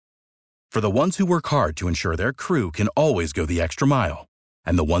For the ones who work hard to ensure their crew can always go the extra mile,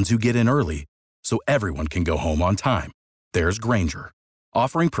 and the ones who get in early so everyone can go home on time, there's Grainger,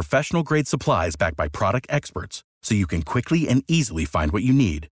 offering professional-grade supplies backed by product experts so you can quickly and easily find what you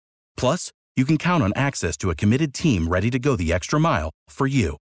need. Plus, you can count on access to a committed team ready to go the extra mile for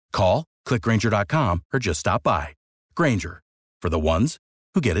you. Call, click Grainger.com, or just stop by. Grainger, for the ones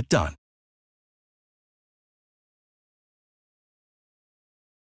who get it done.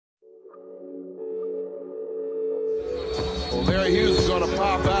 Well, Larry Hughes is going to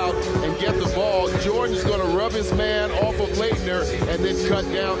pop out and get the ball. Jordan's going to rub his man off of Leitner and then cut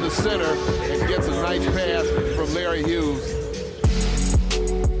down the center and gets a nice pass from Larry Hughes.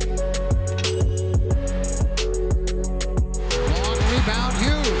 Long rebound,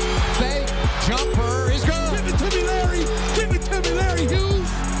 Hughes. Fake, jumper is good. Give it to me, Larry. Give it to me, Larry Hughes.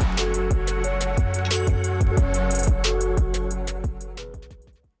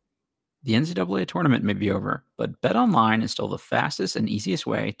 The NCAA tournament may be over, but BetOnline is still the fastest and easiest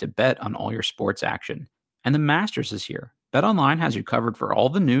way to bet on all your sports action. And the Masters is here. BetOnline has you covered for all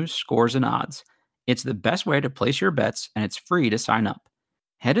the news, scores, and odds. It's the best way to place your bets, and it's free to sign up.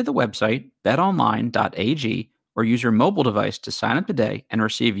 Head to the website, betonline.ag, or use your mobile device to sign up today and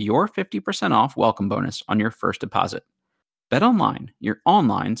receive your 50% off welcome bonus on your first deposit. BetOnline, your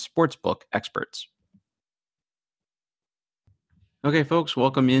online sportsbook experts. Okay, folks,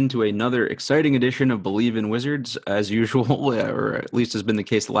 welcome into another exciting edition of Believe in Wizards. As usual, or at least has been the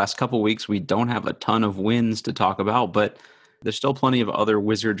case the last couple of weeks, we don't have a ton of wins to talk about, but there's still plenty of other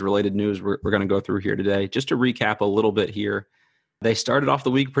Wizards-related news we're going to go through here today. Just to recap a little bit here, they started off the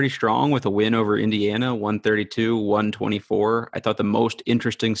week pretty strong with a win over Indiana, 132-124. I thought the most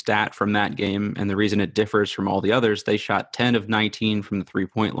interesting stat from that game, and the reason it differs from all the others, they shot 10 of 19 from the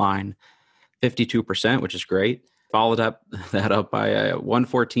three-point line, 52%, which is great. Followed that up by a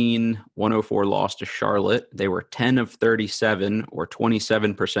 114-104 loss to Charlotte. They were 10 of 37, or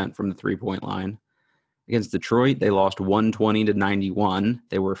 27% from the three-point line. Against Detroit, they lost 120-91.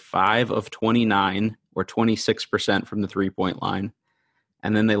 They were 5 of 29, or 26% from the three-point line.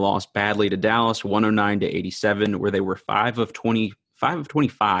 And then they lost badly to Dallas, 109-87, where they were 5 of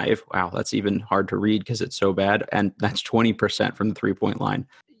 25. Wow, that's even hard to read because it's so bad. And that's 20% from the three-point line.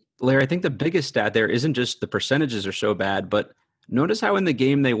 Larry, I think the biggest stat there isn't just the percentages are so bad, but notice how in the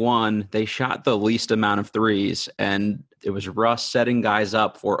game they won, they shot the least amount of threes, and it was Russ setting guys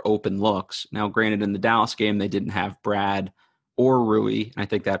up for open looks. Now, granted, in the Dallas game, they didn't have Brad or Rui, and I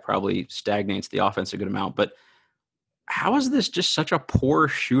think that probably stagnates the offense a good amount. But how is this just such a poor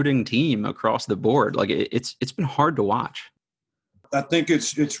shooting team across the board? Like, it's been hard to watch. I think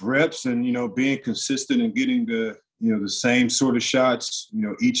it's reps and, being consistent and getting the same sort of shots,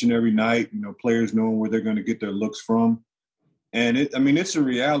 each and every night, players knowing where they're going to get their looks from. And it's a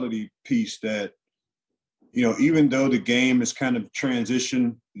reality piece that, even though the game is kind of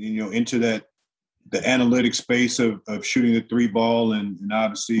transitioned, into the analytic space of shooting the three ball and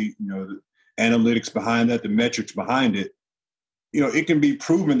obviously, the analytics behind that, the metrics behind it, it can be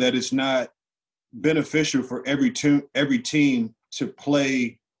proven that it's not beneficial for every team to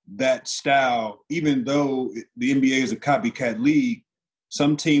play that style. Even though the NBA is a copycat league,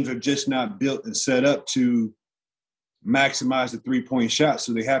 some teams are just not built and set up to maximize the three-point shot.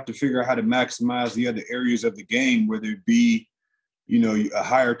 So they have to figure out how to maximize the other areas of the game, whether it be, a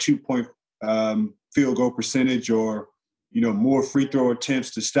higher 2-point field goal percentage or, more free throw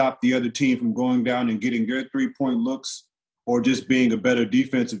attempts to stop the other team from going down and getting their three-point looks, or just being a better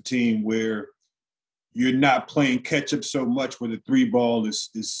defensive team where you're not playing catch up so much where the three ball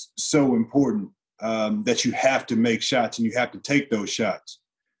is so important that you have to make shots and you have to take those shots.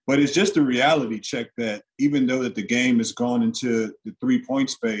 But it's just a reality check that even though that the game has gone into the 3-point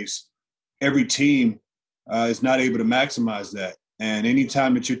space, every team is not able to maximize that. And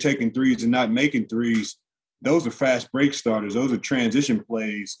anytime that you're taking threes and not making threes, those are fast break starters. Those are transition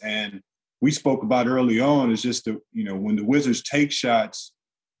plays. And we spoke about early on is just when the Wizards take shots,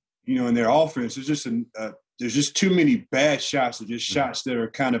 in their offense, there's just too many bad shots. They're just shots that are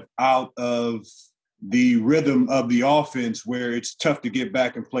kind of out of the rhythm of the offense where it's tough to get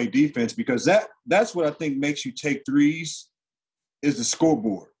back and play defense, because that's what I think makes you take threes is the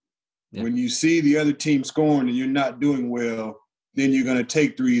scoreboard. Yeah. When you see the other team scoring and you're not doing well, then you're going to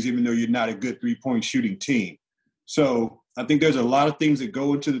take threes even though you're not a good three-point shooting team. So I think there's a lot of things that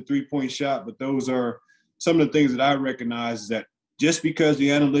go into the three-point shot, but those are some of the things that I recognize is that just because the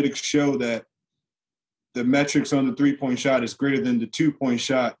analytics show that the metrics on the three-point shot is greater than the two-point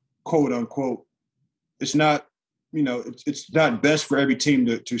shot, quote unquote, it's not, it's not best for every team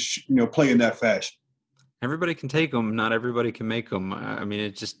to play in that fashion. Everybody can take them. Not everybody can make them.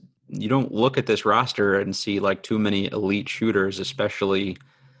 It's just you don't look at this roster and see like too many elite shooters, especially,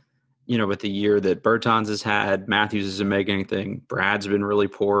 with the year that Bertans has had. Matthews isn't making anything. Brad's been really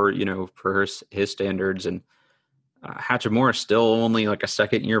poor, for his standards. And Hachimura still only like a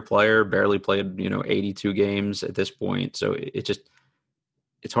second-year player, barely played, 82 games at this point. So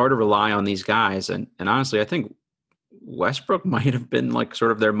it's hard to rely on these guys. And honestly, I think Westbrook might have been like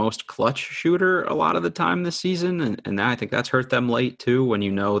sort of their most clutch shooter a lot of the time this season. And I think that's hurt them late too, when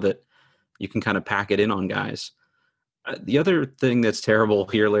you know that you can kind of pack it in on guys. The other thing that's terrible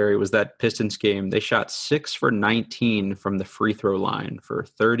here, Larry, was that Pistons game. They shot 6 for 19 from the free throw line for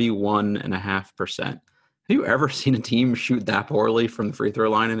 31.5%. Have you ever seen a team shoot that poorly from the free throw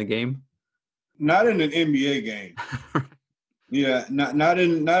line in a game? Not in an NBA game. Yeah, not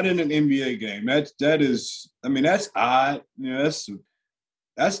in an NBA game. That is. I mean, that's odd. That's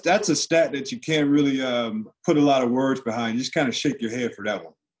a stat that you can't really put a lot of words behind. You just kind of shake your head for that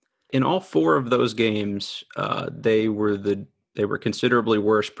one. In all 4 of those games, they were considerably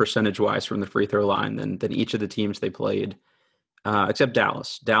worse percentage-wise from the free throw line than each of the teams they played, except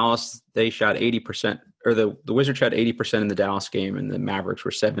Dallas. Dallas, they shot 80%, or the Wizards shot 80% in the Dallas game, and the Mavericks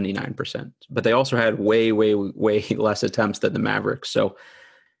were 79%. But they also had way, way, way less attempts than the Mavericks. So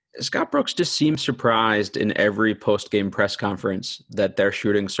Scott Brooks just seems surprised in every post-game press conference that they're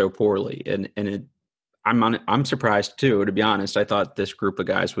shooting so poorly, I'm surprised too, to be honest. I thought this group of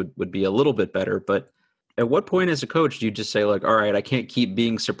guys would be a little bit better, but at what point as a coach do you just say like, all right, I can't keep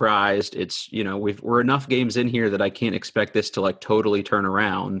being surprised. It's, we're enough games in here that I can't expect this to like totally turn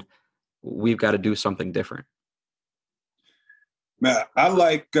around. We've got to do something different. Man, I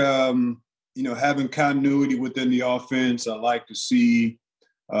like, having continuity within the offense. I like to see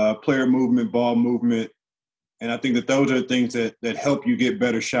player movement, ball movement. And I think that those are the things that help you get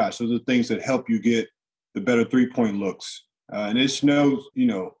better shots. Those are the things that help you get the better three-point looks. And there's no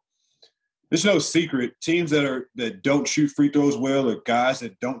secret. Teams that don't shoot free throws well, or guys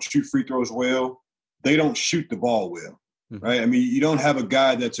that don't shoot free throws well, they don't shoot the ball well, right? I mean, you don't have a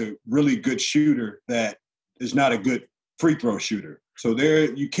guy that's a really good shooter that is not a good free throw shooter. So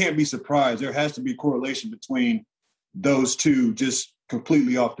you can't be surprised. There has to be correlation between those two just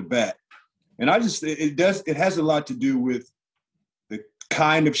completely off the bat. And it has a lot to do with the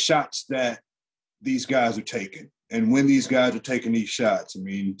kind of shots that these guys are taking and when these guys are taking these shots. I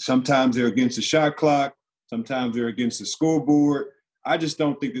mean, sometimes they're against the shot clock. Sometimes they're against the scoreboard. I just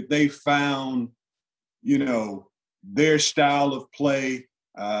don't think that they found, their style of play,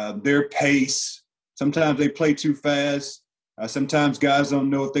 their pace. Sometimes they play too fast. Sometimes guys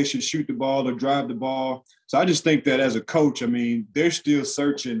don't know if they should shoot the ball or drive the ball. So I just think that as a coach, I mean, they're still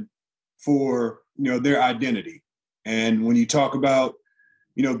searching for, their identity. And when you talk about,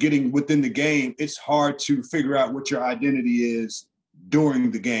 getting within the game, it's hard to figure out what your identity is during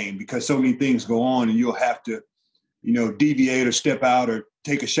the game because so many things go on and you'll have to, deviate or step out or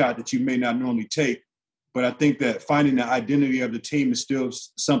take a shot that you may not normally take. But I think that finding the identity of the team is still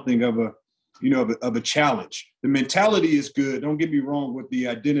something of a challenge. The mentality is good. Don't get me wrong with the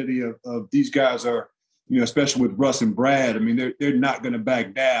identity of these guys are, especially with Russ and Brad. I mean, they're not going to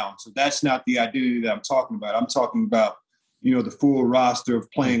back down. So that's not the identity that I'm talking about. I'm talking about, the full roster of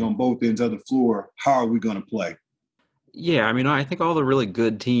playing on both ends of the floor. How are we going to play? Yeah, I mean, I think all the really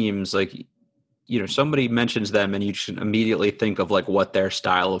good teams, like, somebody mentions them and you should immediately think of like what their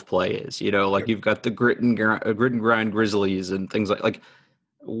style of play is. Like you've got the grit and grind Grizzlies and things like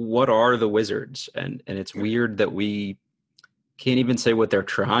what are the Wizards? And it's weird that we can't even say what they're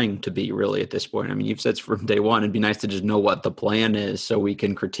trying to be really at this point. I mean, you've said from day one, it'd be nice to just know what the plan is so we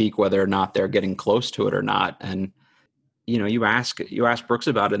can critique whether or not they're getting close to it or not. And, you ask Brooks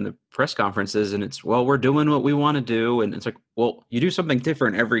about it in the press conferences and it's, well, we're doing what we want to do. And it's like, well, you do something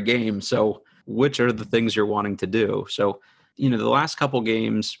different every game. So which are the things you're wanting to do? So, the last couple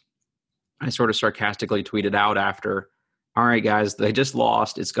games, I sort of sarcastically tweeted out after, all right, guys, they just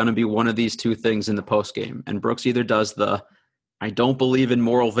lost. It's going to be one of these two things in the post game. And Brooks either does the, I don't believe in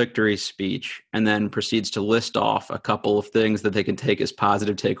moral victory speech, and then proceeds to list off a couple of things that they can take as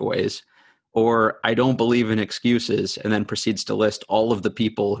positive takeaways, or I don't believe in excuses, and then proceeds to list all of the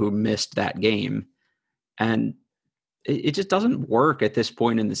people who missed that game. And it just doesn't work at this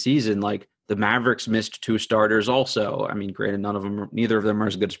point in the season. Like the Mavericks missed 2 starters also. I mean, granted, neither of them are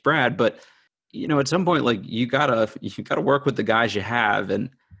as good as Brad, but at some point, like you gotta work with the guys you have. And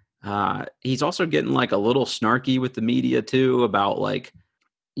he's also getting like a little snarky with the media too about like,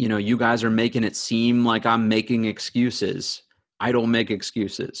 you guys are making it seem like I'm making excuses. I don't make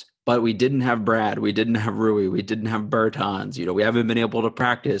excuses, but we didn't have Brad. We didn't have Rui. We didn't have Bertans. We haven't been able to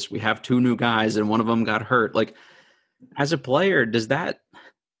practice. We have 2 new guys and one of them got hurt. Like as a player, does that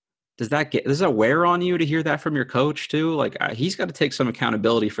does that wear on you to hear that from your coach too? Like he's got to take some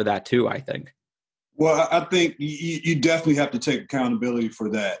accountability for that too, I think. Well, I think you definitely have to take accountability for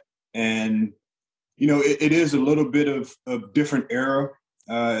that. And, you know, it is a little bit of different era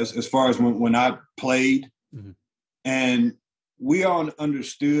as far as when I played. Mm-hmm. And we all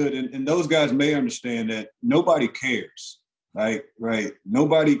understood, and those guys may understand that nobody cares, right?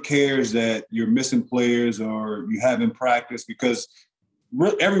 Nobody cares that you're missing players or you haven't practiced, because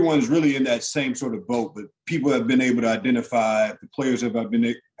everyone's really in that same sort of boat. But people have been able to identify, the players have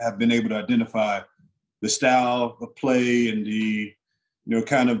been able to identify the style of play and the, you know,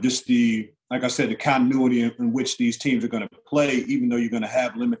 kind of just the, like I said, the continuity in which these teams are going to play, even though you're going to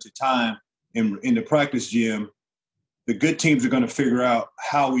have limited time in the practice gym. The good teams are going to figure out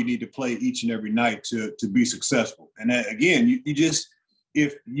how we need to play each and every night to be successful. And that, again, you just,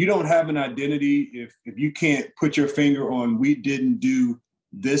 if you don't have an identity, if you can't put your finger on, we didn't do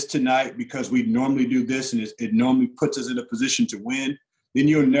this tonight because we normally do this and it normally puts us in a position to win, then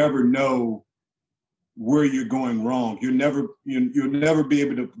you'll never know where you're going wrong. You'll never be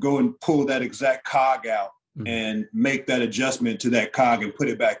able to go and pull that exact cog out and make that adjustment to that cog and put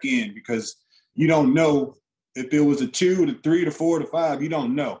it back in, because you don't know if it was a 2, to 3, to 4, to 5, you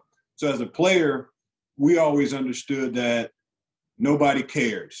don't know. So as a player, we always understood that nobody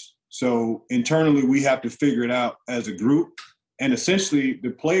cares. So internally, we have to figure it out as a group. And essentially, the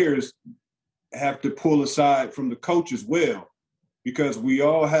players have to pull aside from the coach as well, because we're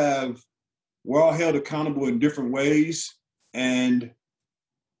all held accountable in different ways. And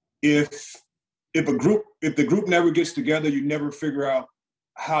if the group never gets together, you never figure out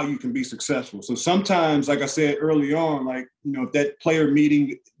how you can be successful. So sometimes, like I said early on, like, you know, if that player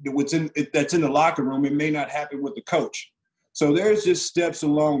meeting that's in the locker room, it may not happen with the coach. So there's just steps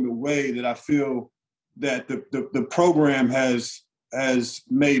along the way that I feel that the program has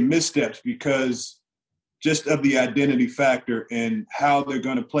made missteps because just of the identity factor and how they're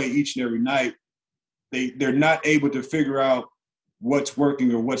going to play each and every night. They're not able to figure out what's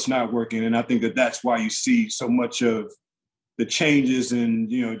working or what's not working. And I think that's why you see so much of the changes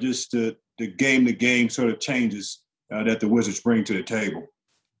and, you know, just the game sort of changes that the Wizards bring to the table.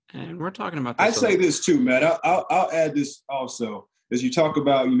 And we're talking about this. I say this too, Matt. I'll add this also, as you talk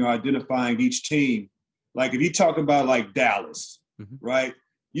about, you know, identifying each team. Like if you talk about like Dallas, right?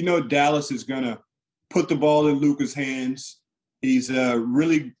 You know, Dallas is going to put the ball in Luka's hands. He's a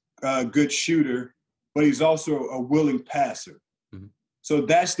really good shooter, but he's also a willing passer. So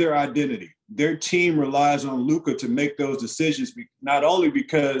that's their identity. Their team relies on Luka to make those decisions, not only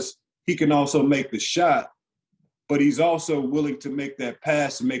because he can also make the shot, but he's also willing to make that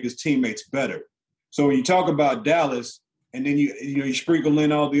pass and make his teammates better. So when you talk about Dallas, and then you sprinkle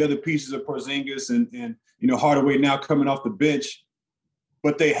in all the other pieces of Porzingis and you know, Hardaway now coming off the bench,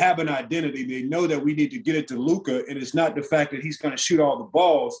 but they have an identity. They know that we need to get it to Luka, and it's not the fact that he's going to shoot all the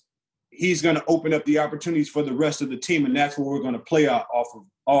balls. He's going to open up the opportunities for the rest of the team, and that's what we're going to play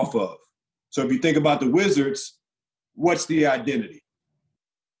off of. So if you think about the Wizards, what's the identity?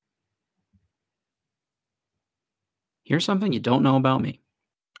 Here's something you don't know about me.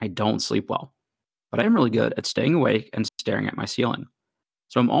 I don't sleep well, but I am really good at staying awake and staring at my ceiling.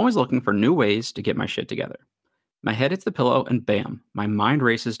 So I'm always looking for new ways to get my shit together. My head hits the pillow and bam, my mind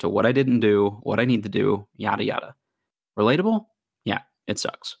races to what I didn't do, what I need to do, yada yada. Relatable? Yeah, it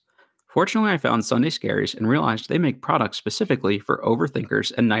sucks. Fortunately, I found Sunday Scaries and realized they make products specifically for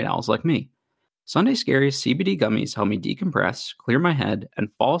overthinkers and night owls like me. Sunday Scaries CBD gummies help me decompress, clear my head,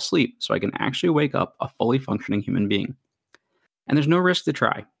 and fall asleep so I can actually wake up a fully functioning human being. And there's no risk to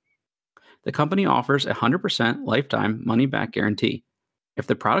try. The company offers a 100% lifetime money-back guarantee. If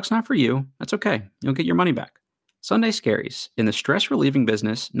the product's not for you, that's okay. You'll get your money back. Sunday Scaries, in the stress-relieving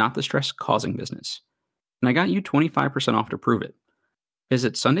business, not the stress-causing business. And I got you 25% off to prove it.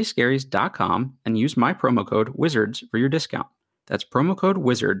 Visit sundayscaries.com and use my promo code WIZARDS for your discount. That's promo code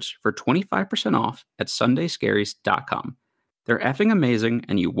WIZARDS for 25% off at sundayscaries.com. They're effing amazing,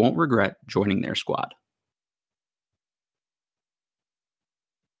 and you won't regret joining their squad.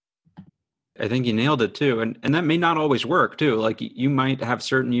 I think you nailed it too. And that may not always work too. Like you might have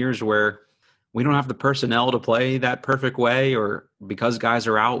certain years where we don't have the personnel to play that perfect way, or because guys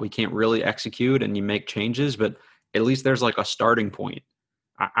are out, we can't really execute and you make changes, but at least there's like a starting point.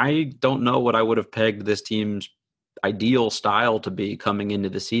 I don't know what I would have pegged this team's ideal style to be coming into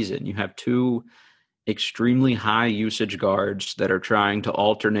the season. You have two extremely high usage guards that are trying to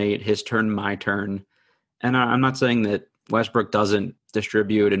alternate his turn, my turn. And I'm not saying that Westbrook doesn't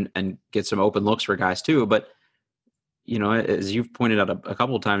distribute and get some open looks for guys too, but you know, as you've pointed out a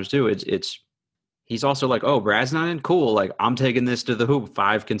couple of times too, he's also like, oh, Brad's not in? Cool. Like, I'm taking this to the hoop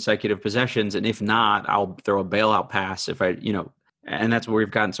 5 consecutive possessions. And if not, I'll throw a bailout pass if and that's where we've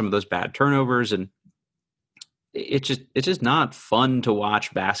gotten some of those bad turnovers. And it's just not fun to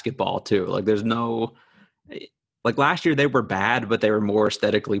watch basketball too. Like there's no, like last year they were bad, but they were more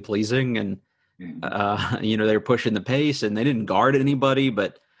aesthetically pleasing. And, they were pushing the pace and they didn't guard anybody,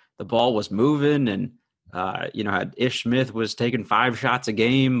 but the ball was moving. And, had Ish Smith was taking 5 shots a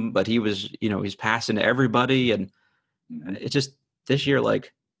game, but he was, he's passing to everybody. And it's just this year,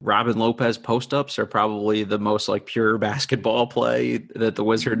 like Robin Lopez post-ups are probably the most like pure basketball play that the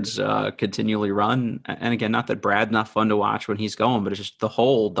Wizards continually run. And again, not that Brad's not fun to watch when he's going, but it's just the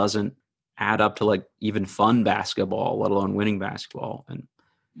whole doesn't add up to like even fun basketball, let alone winning basketball. And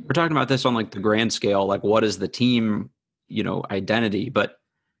we're talking about this on like the grand scale, like what is the team, identity, but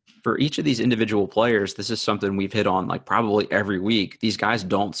for each of these individual players, this is something we've hit on like probably every week. These guys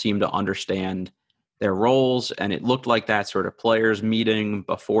don't seem to understand their roles, and it looked like that sort of players meeting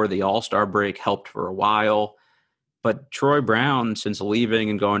before the All-Star break helped for a while. But Troy Brown, since leaving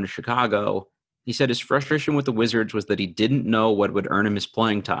and going to Chicago, he said his frustration with the Wizards was that he didn't know what would earn him his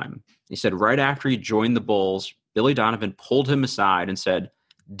playing time. He said right after he joined the Bulls, Billy Donovan pulled him aside and said,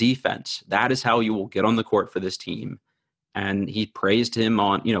 defense, that is how you will get on the court for this team. And he praised him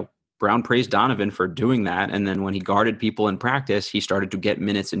Brown praised Donovan for doing that. And then when he guarded people in practice, he started to get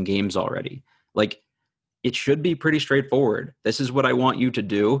minutes in games already. Like, it should be pretty straightforward. This is what I want you to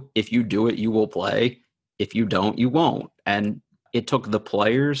do. If you do it, you will play. If you don't, you won't. And it took the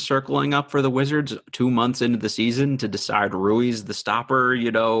players circling up for the Wizards 2 months into the season to decide Rui's the stopper,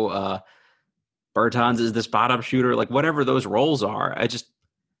 Bertans is the spot-up shooter, like whatever those roles are.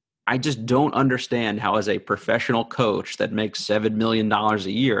 I just don't understand how, as a professional coach that makes $7 million a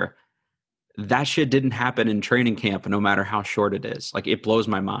year, that shit didn't happen in training camp, no matter how short it is. Like, it blows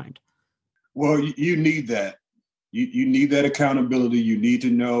my mind. Well, you need that. You need that accountability. You need to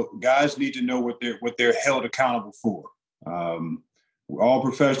know, guys need to know what they're held accountable for. We're all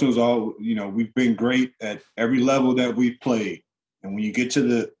professionals. We've been great at every level that we've played. And when you get to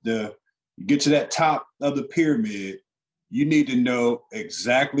that top of the pyramid, you need to know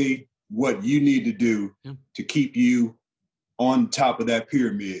exactly what you need to do to keep you on top of that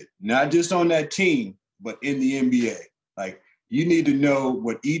pyramid, not just on that team, but in the NBA. Like, you need to know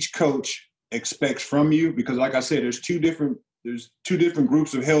what each coach expects from you, because like I said, there's two different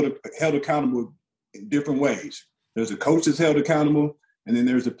groups of held accountable in different ways. There's a coach that's held accountable, and then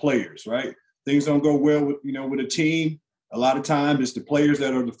there's the players, right? Things don't go well with a team. A lot of times it's the players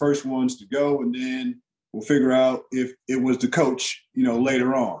that are the first ones to go, and then we'll figure out if it was the coach,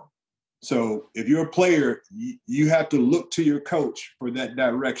 later on. So if you're a player, you have to look to your coach for that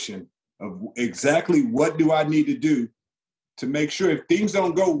direction of exactly what do I need to do to make sure if things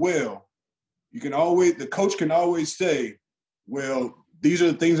don't go well, the coach can always say, well, these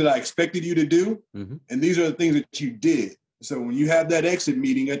are the things that I expected you to do, and these are the things that you did. So when you have that exit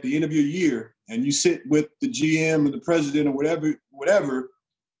meeting at the end of your year and you sit with the GM or the president or whatever,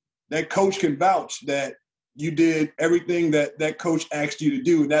 that coach can vouch that you did everything that coach asked you to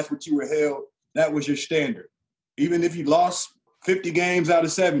do, and that's what you were held. That was your standard. Even if you lost 50 games out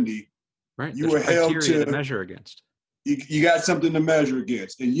of 70, right? You were held to measure against. You got something to measure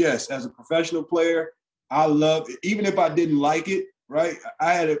against. And yes, as a professional player, I love it. Even if I didn't like it, right?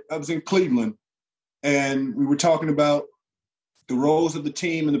 I was in Cleveland, and we were talking about the roles of the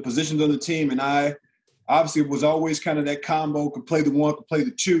team and the positions on the team, and I obviously was always kind of that combo, could play the one, could play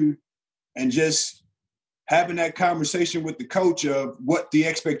the two, and just having that conversation with the coach of what the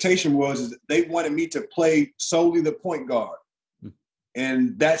expectation was is that they wanted me to play solely the point guard.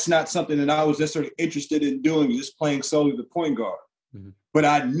 And that's not something that I was necessarily interested in doing, just playing solely the point guard. But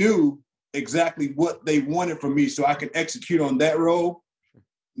I knew exactly what they wanted from me so I could execute on that role,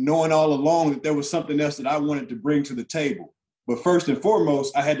 knowing all along that there was something else that I wanted to bring to the table. But first and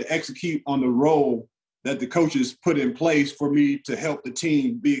foremost, I had to execute on the role that the coaches put in place for me to help the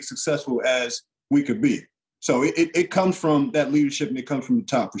team be as successful as we could be. So it comes from that leadership, and it comes from the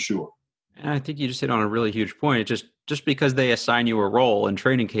top for sure. And I think you just hit on a really huge point. Just because they assign you a role in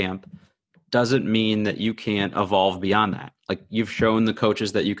training camp doesn't mean that you can't evolve beyond that. Like, you've shown the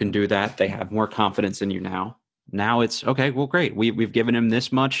coaches that you can do that. They have more confidence in you now. Now it's, okay, well, great. We've given him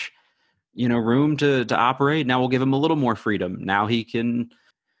this much, room to operate. Now we'll give him a little more freedom. Now he can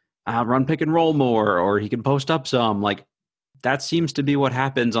run pick and roll more, or he can post up some. Like, that seems to be what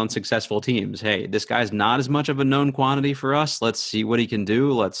happens on successful teams. Hey, this guy's not as much of a known quantity for us. Let's see what he can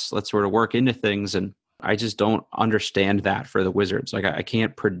do. Let's sort of work into things. And I just don't understand that for the Wizards. Like, I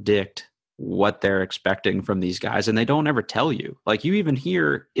can't predict what they're expecting from these guys, and they don't ever tell you. Like, you even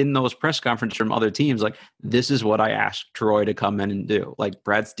hear in those press conferences from other teams, like, this is what I asked Troy to come in and do. Like,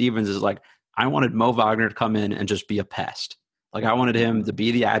 Brad Stevens is like, I wanted Mo Wagner to come in and just be a pest. Like, I wanted him to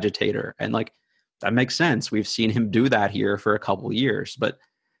be the agitator. And like, that makes sense. We've seen him do that here for a couple of years, but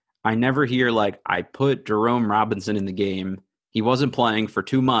I never hear like, I put Jerome Robinson in the game. He wasn't playing for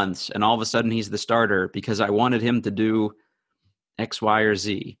 2 months and all of a sudden he's the starter because I wanted him to do X, Y, or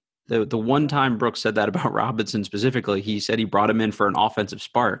Z. The one time Brooks said that about Robinson specifically, he said he brought him in for an offensive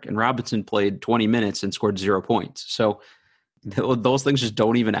spark, and Robinson played 20 minutes and scored 0 points. So those things just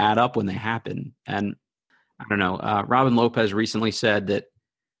don't even add up when they happen. And I don't know. Robin Lopez recently said that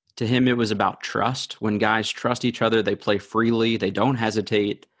to him it was about trust. When guys trust each other, they play freely. They don't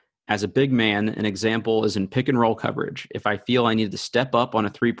hesitate. As a big man, an example is in pick and roll coverage. If I feel I need to step up on a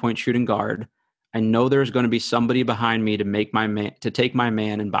 3-point shooting guard, I know there's going to be somebody behind me to take my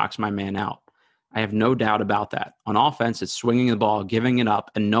man and box my man out. I have no doubt about that. On offense, it's swinging the ball, giving it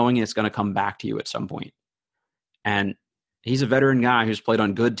up, and knowing it's going to come back to you at some point. And he's a veteran guy who's played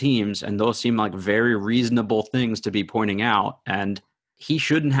on good teams, and those seem like very reasonable things to be pointing out. And he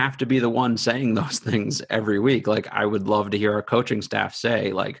shouldn't have to be the one saying those things every week. Like, I would love to hear our coaching staff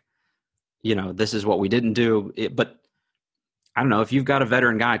say, like, you know, this is what we didn't do. But I don't know, if you've got a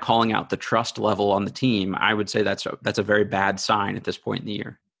veteran guy calling out the trust level on the team, I would say that's a very bad sign at this point in the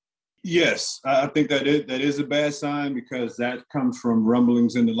year. Yes, I think that is a bad sign, because that comes from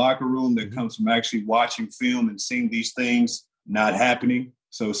rumblings in the locker room, that comes from actually watching film and seeing these things not happening.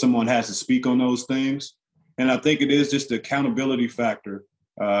 So someone has to speak on those things. And I think it is just the accountability factor.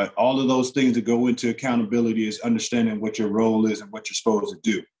 All of those things that go into accountability is understanding what your role is and what you're supposed to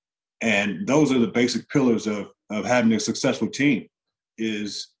do. And those are the basic pillars of having a successful team,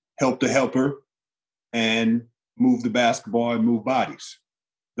 is help the helper and move the basketball and move bodies.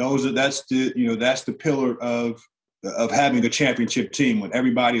 That's the pillar of having a championship team, when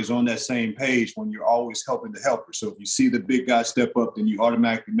everybody is on that same page, when you're always helping the helper. So if you see the big guy step up, then you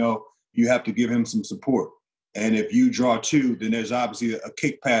automatically know you have to give him some support. And if you draw two, then there's obviously a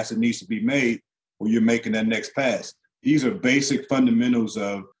kick pass that needs to be made where you're making that next pass. These are basic fundamentals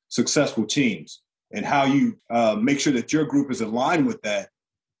of successful teams. And how you make sure that your group is aligned with that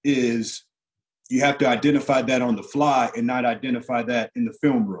is you have to identify that on the fly and not identify that in the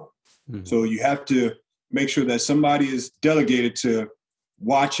film room. Mm-hmm. So you have to make sure that somebody is delegated to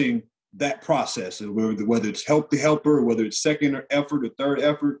watching that process, whether it's help the helper, whether it's second effort or third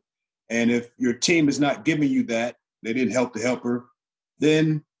effort. And if your team is not giving you that, they didn't help the helper,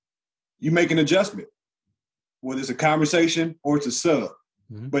 then you make an adjustment, whether it's a conversation or it's a sub.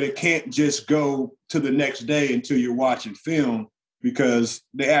 Mm-hmm. But it can't just go to the next day until you're watching film, because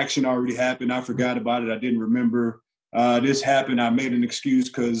the action already happened. I forgot about it. I didn't remember. This happened. I made an excuse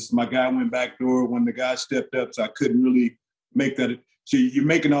because my guy went back door when the guy stepped up, so I couldn't really make that. So you're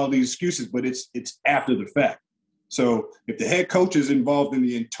making all these excuses, but it's after the fact. So if the head coach is involved in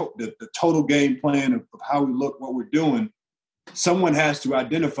the total game plan of how we look, what we're doing, someone has to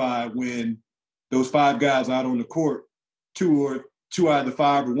identify when those five guys out on the court, two out of the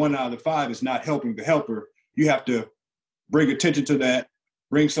five or one out of the five is not helping the helper. You have to bring attention to that,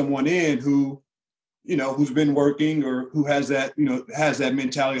 bring someone in who, who's been working or who has that, has that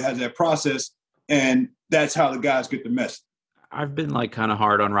mentality, has that process. And that's how the guys get the message. I've been kind of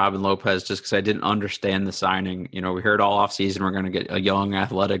hard on Robin Lopez just because I didn't understand the signing. We heard all offseason we're going to get a young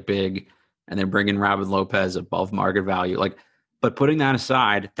athletic big and then bring in Robin Lopez above market value. But putting that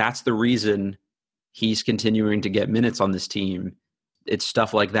aside, that's the reason he's continuing to get minutes on this team. It's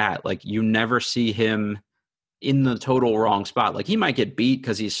stuff like that. You never see him in the total wrong spot. He might get beat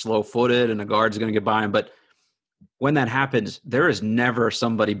because he's slow-footed and a guard's going to get by him, but when that happens, there is never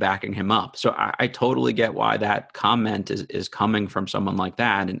somebody backing him up. So I totally get why that comment is coming from someone like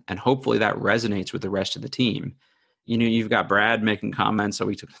that, and hopefully that resonates with the rest of the team. You've got Brad making comments, so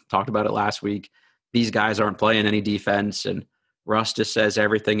we talked about it last week. These guys aren't playing any defense, and Russ just says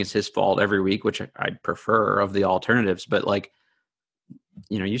everything is his fault every week, which I'd prefer of the alternatives. But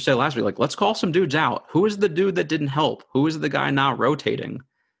you said last week, let's call some dudes out. Who is the dude that didn't help? Who is the guy not rotating?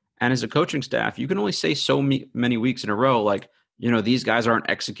 And as a coaching staff, you can only say so many weeks in a row, these guys aren't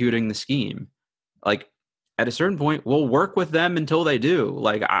executing the scheme. At a certain point, we'll work with them until they do.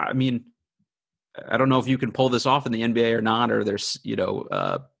 I don't know if you can pull this off in the NBA or not, or there's,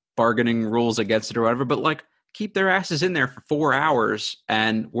 bargaining rules against it or whatever, but keep their asses in there for 4 hours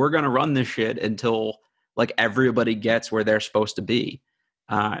and we're going to run this shit until everybody gets where they're supposed to be.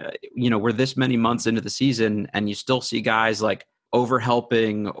 We're this many months into the season and you still see guys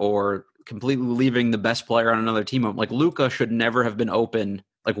over-helping or completely leaving the best player on another team. Luka should never have been open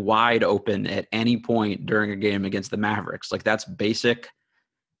like wide open at any point during a game against the Mavericks. Like that's basic,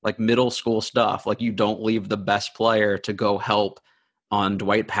 like middle school stuff. Like you don't leave the best player to go help on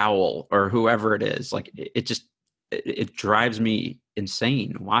Dwight Powell or whoever it is. Like it drives me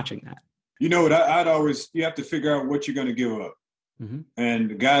insane watching that. You know what? I'd always, you have to figure out what you're going to give up. Mm-hmm.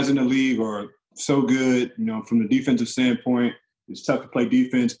 And the guys in the league are so good, you know, from the defensive standpoint. It's tough to play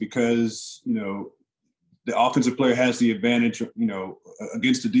defense because, you know, the offensive player has the advantage, you know,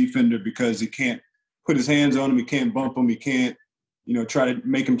 against the defender because he can't put his hands on him. He can't bump him. He can't, you know, try to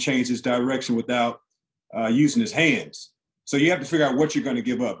make him change his direction without using his hands. So you have to figure out what you're going to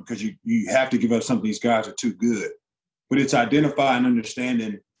give up because you have to give up something. These guys are too good. But it's identifying and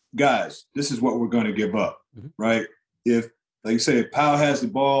understanding, guys, this is what we're going to give up, right? If, like you said, if Powell has the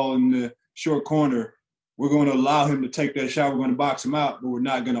ball in the short corner, we're going to allow him to take that shot. We're going to box him out, but we're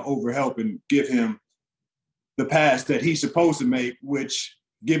not going to overhelp and give him the pass that he's supposed to make, which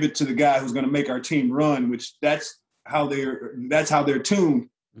give it to the guy who's going to make our team run, which that's how they're tuned.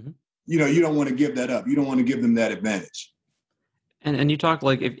 Mm-hmm. You know, you don't want to give that up. You don't want to give them that advantage. And you talk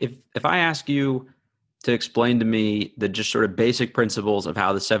like if I ask you to explain to me the just sort of basic principles of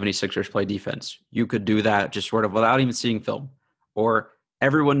how the 76ers play defense, you could do that just sort of without even seeing film. Or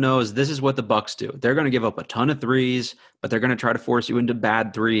everyone knows this is what the Bucks do. They're going to give up a ton of threes, but they're going to try to force you into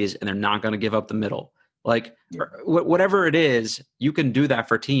bad threes, and they're not going to give up the middle. Like whatever it is, you can do that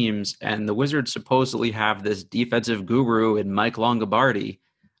for teams. And the Wizards supposedly have this defensive guru in Mike Longobardi.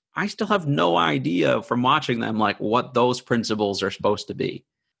 I still have no idea from watching them, like what those principles are supposed to be.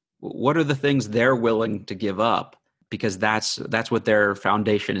 What are the things they're willing to give up? Because that's what their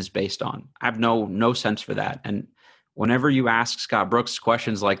foundation is based on. I have no sense for that. And whenever you ask Scott Brooks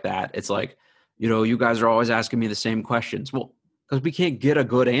questions like that, it's like, you know, you guys are always asking me the same questions. Well, because we can't get a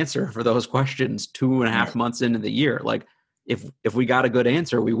good answer for those questions 2.5 months into the year. Like if we got a good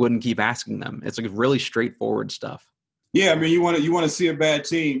answer, we wouldn't keep asking them. It's like really straightforward stuff. Yeah, I mean, you want to see a bad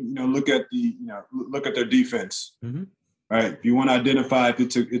team, you know, look at their defense, right? If you want to identify if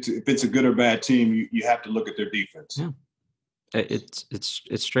it's a good or bad team, you have to look at their defense. Yeah, it's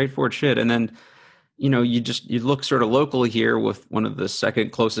straightforward shit. And then, you know, you look sort of locally here with one of the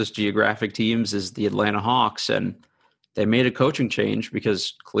second closest geographic teams is the Atlanta Hawks, and they made a coaching change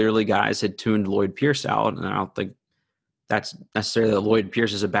because clearly guys had tuned Lloyd Pierce out, and I don't think that's necessarily that Lloyd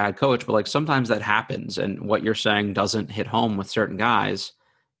Pierce is a bad coach, but like sometimes that happens, and what you're saying doesn't hit home with certain guys.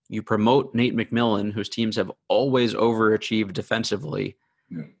 You promote Nate McMillan, whose teams have always overachieved defensively,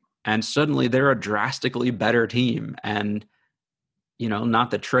 and suddenly they're a drastically better team. And, you know,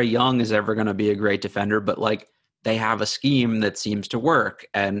 not that Trae Young is ever going to be a great defender, but like they have a scheme that seems to work,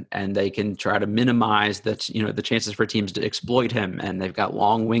 and they can try to minimize that, you know, the chances for teams to exploit him, and they've got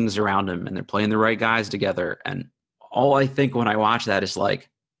long wings around him, and they're playing the right guys together. And all I think when I watch that is like,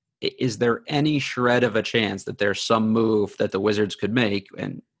 is there any shred of a chance that there's some move that the Wizards could make?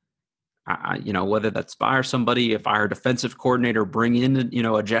 And, you know, whether that's fire somebody, fire a defensive coordinator, bring in, you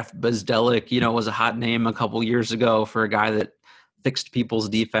know, a Jeff Bzdelik, you know, was a hot name a couple years ago for a guy that fixed people's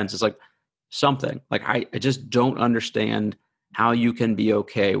defense. It's like something. Like I just don't understand how you can be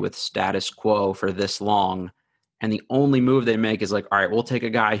okay with status quo for this long. And the only move they make is like, all right, we'll take a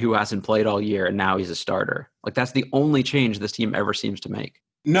guy who hasn't played all year and now he's a starter. Like that's the only change this team ever seems to make.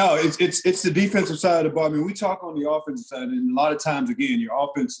 No, it's the defensive side of the ball. I mean, we talk on the offensive side, and a lot of times, again, your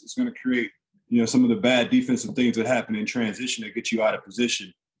offense is going to create, you know, some of the bad defensive things that happen in transition that get you out of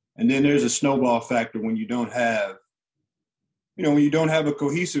position. And then there's a snowball factor when you don't have, you know, when you don't have a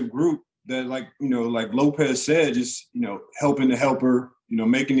cohesive group that, like, you know, like Lopez said, just, you know, helping the helper, you know,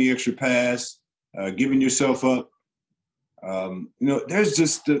 making the extra pass, giving yourself up. You know, there's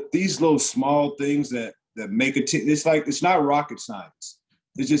just these little small things that make a team. It's like, it's not rocket science.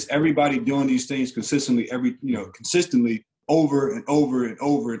 It's just everybody doing these things consistently, consistently over and over and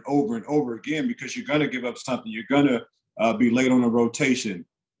over and over and over again, because you're going to give up something. You're going to be late on a rotation.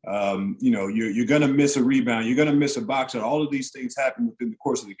 You know, you're going to miss a rebound. You're going to miss a box out. All of these things happen within the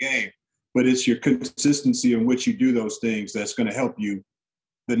course of the game, but it's your consistency in which you do those things that's going to help you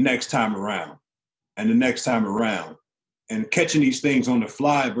the next time around and the next time around. And catching these things on the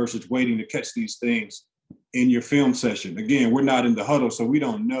fly versus waiting to catch these things in your film session. Again, we're not in the huddle, so we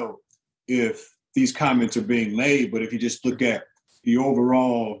don't know if these comments are being made, but if you just look at the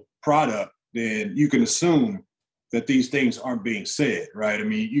overall product, then you can assume that these things aren't being said, right? I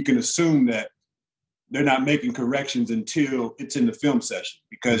mean, you can assume that they're not making corrections until it's in the film session,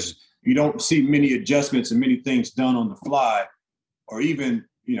 because you don't see many adjustments and many things done on the fly, or even,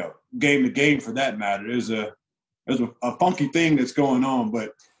 you know, game to game for that matter. There's a funky thing that's going on,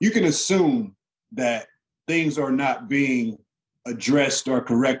 but you can assume that things are not being addressed or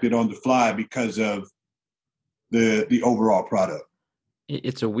corrected on the fly because of the overall product.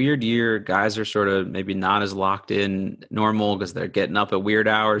 It's a weird year. Guys are sort of maybe not as locked in normal because they're getting up at weird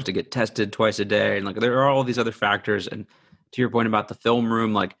hours to get tested twice a day. And like there are all these other factors. And to your point about the film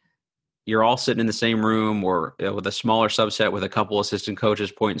room, like you're all sitting in the same room or with a smaller subset with a couple assistant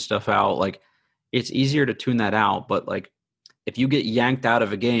coaches pointing stuff out. Like it's easier to tune that out. But like if you get yanked out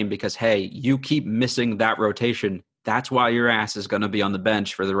of a game because, hey, you keep missing that rotation, that's why your ass is going to be on the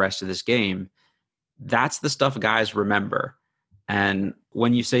bench for the rest of this game. That's the stuff guys remember. And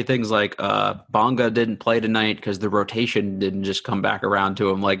when you say things like Bonga didn't play tonight because the rotation didn't just come back around to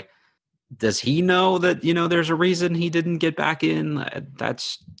him, like, does he know that, there's a reason he didn't get back in?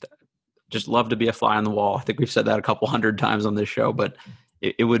 That's just love to be a fly on the wall. I think we've said that a couple hundred times on this show, but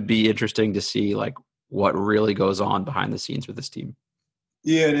it would be interesting to see like what really goes on behind the scenes with this team.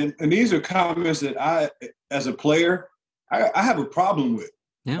 Yeah, and these are comments that I, as a player, I have a problem with.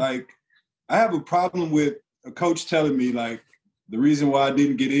 Yeah. Like, I have a problem with a coach telling me, like, the reason why I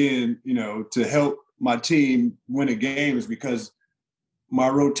didn't get in, to help my team win a game is because my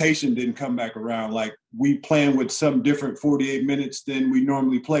rotation didn't come back around. Like, we playing with some different 48 minutes than we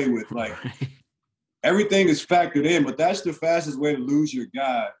normally play with. Like, everything is factored in, but that's the fastest way to lose your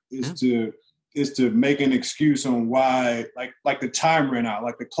guy is to make an excuse on why, like the time ran out,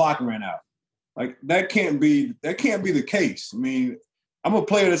 like the clock ran out. Like, that can't be the case. I mean, I'm a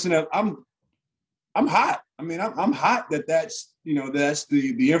player that's I'm hot. I mean, I'm hot that's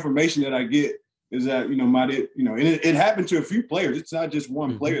the information that I get is that, and it happened to a few players. It's not just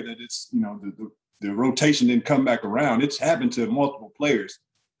one player that it's, the rotation didn't come back around. It's happened to multiple players.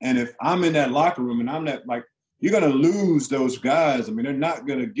 And if I'm in that locker room and I'm that, like, you're going to lose those guys. I mean, they're not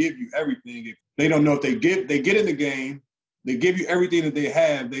going to give you everything. If they don't know if they get in the game, they give you everything that they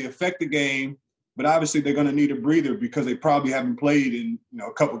have, they affect the game, but obviously they're going to need a breather because they probably haven't played in,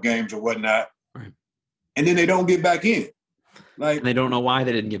 a couple games or whatnot. Right. And then they don't get back in. Like, and they don't know why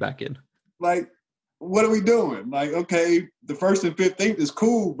they didn't get back in. Like, what are we doing? Like, okay, the 1st and 15th is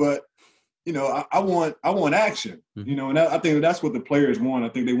cool, but I want action. And I think that's what the players want. I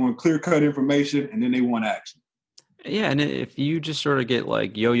think they want clear-cut information, and then they want action. Yeah, and if you just sort of get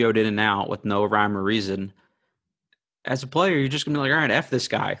like yo-yoed in and out with no rhyme or reason, as a player, you're just gonna be like, all right, F this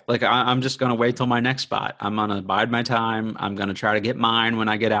guy. Like, I'm just gonna wait till my next spot. I'm gonna bide my time. I'm gonna try to get mine when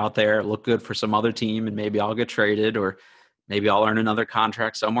I get out there, look good for some other team, and maybe I'll get traded, or maybe I'll earn another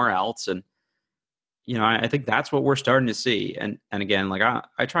contract somewhere else. And I think that's what we're starting to see. And again, like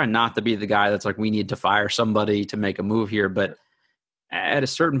I try not to be the guy that's like, we need to fire somebody to make a move here, but at a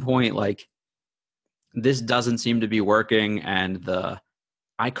certain point, like, this doesn't seem to be working, and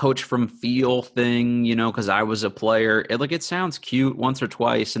I coach from feel thing, because I was a player. It sounds cute once or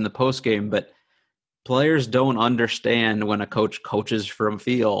twice in the post game, but players don't understand when a coach coaches from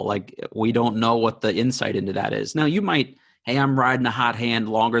feel. Like, we don't know what the insight into that is. Now, you might, hey, I'm riding a hot hand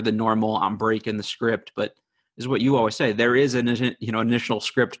longer than normal, I'm breaking the script, but this is what you always say. There is an initial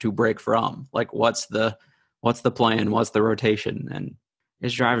script to break from. Like, what's the plan? What's the rotation? And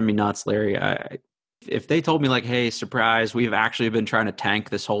it's driving me nuts, Larry. If they told me like, hey, surprise, we've actually been trying to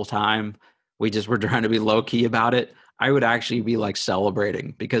tank this whole time, we just were trying to be low key about it, I would actually be like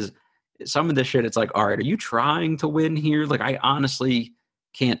celebrating, because some of this shit, it's like, all right, are you trying to win here? Like, I honestly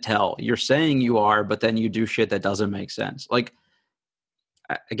can't tell. You're saying you are, but then you do shit that doesn't make sense. Like,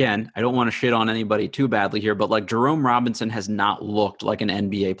 again, I don't want to shit on anybody too badly here, but like Jerome Robinson has not looked like an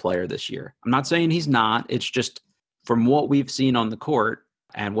NBA player this year. I'm not saying he's not. It's just from what we've seen on the court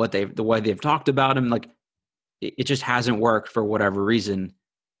and the way they've talked about him, like, it just hasn't worked for whatever reason.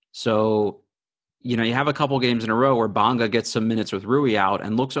 So, you have a couple games in a row where Bonga gets some minutes with Rui out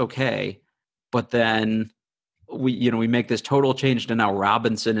and looks okay, but then we make this total change to now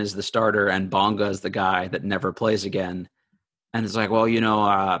Robinson is the starter and Bonga is the guy that never plays again. And it's like, well,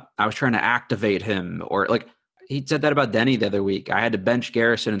 I was trying to activate him, or like he said that about Denny the other week. I had to bench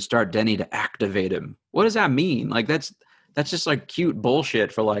Garrison and start Denny to activate him. What does that mean? Like, that's just like cute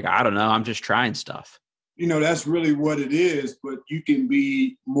bullshit for like, I don't know, I'm just trying stuff. That's really what it is, but you can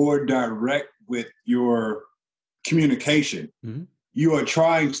be more direct with your communication. Mm-hmm. You are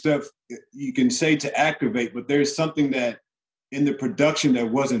trying stuff you can say to activate, but there's something that in the production that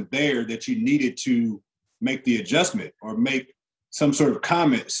wasn't there that you needed to make the adjustment or make some sort of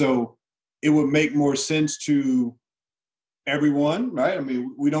comment. So it would make more sense to everyone, right? I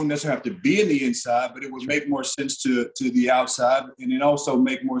mean, we don't necessarily have to be in the inside, but it would make more sense to the outside, and it also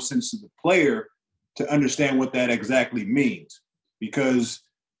make more sense to the player to understand what that exactly means, because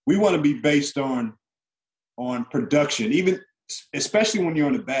we want to be based on production, even especially when you're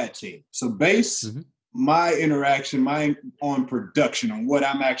on a bad team. So base my interaction, on production, on what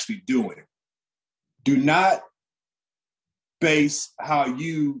I'm actually doing. Do not base how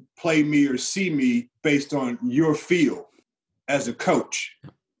you play me or see me based on your feel as a coach,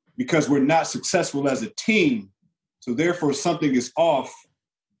 because we're not successful as a team. So therefore something is off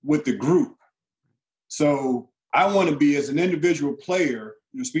with the group. So I want to be, as an individual player,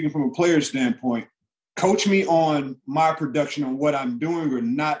 speaking from a player standpoint, coach me on my production, on what I'm doing or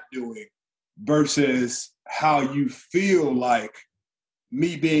not doing, versus how you feel like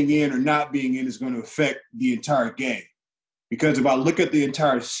me being in or not being in is going to affect the entire game. Because if I look at the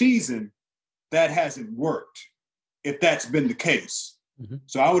entire season, that hasn't worked, if that's been the case. Mm-hmm.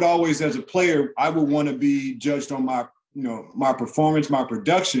 So I would always, as a player, I would want to be judged on my, my performance, my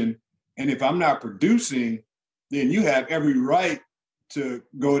production. And if I'm not producing, then you have every right to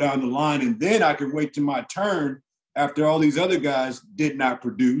go down the line. And then I can wait to my turn after all these other guys did not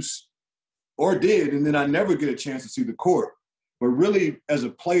produce or did, and then I never get a chance to see the court. But really, as a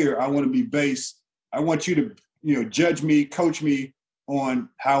player, I want to be based. I want you to, judge me, coach me on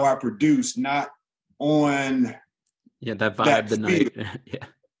how I produce, not on that vibe the night.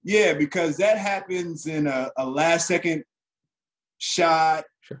 Yeah, because that happens in a last-second shot.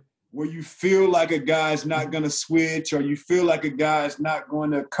 Sure. Where you feel like a guy's not going to switch, or you feel like a guy's not going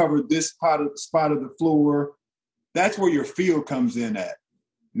to cover this spot of the floor. That's where your feel comes in at.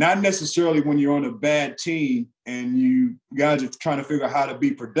 Not necessarily when you're on a bad team and you guys are trying to figure out how to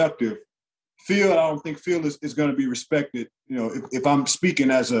be productive. I don't think feel is going to be respected, if I'm speaking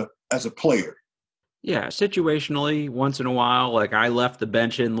as a player. Yeah, situationally, once in a while, like I left the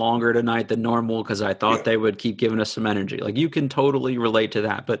bench in longer tonight than normal because I thought they would keep giving us some energy. Like you can totally relate to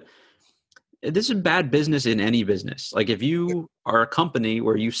that. But this is bad business in any business. Like if you are a company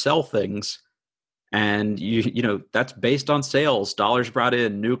where you sell things and you that's based on sales, dollars brought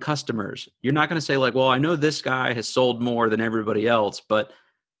in, new customers, you're not going to say like, well, I know this guy has sold more than everybody else, but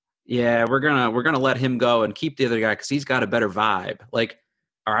yeah, we're gonna let him go and keep the other guy because he's got a better vibe. Like,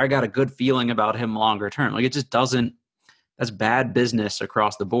 or I got a good feeling about him longer term. Like it just doesn't. That's bad business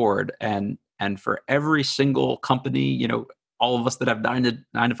across the board. And for every single company, all of us that have 9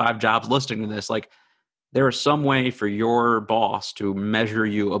 to 5 jobs listening to this, like there is some way for your boss to measure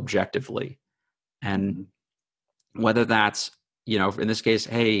you objectively. And whether that's, in this case,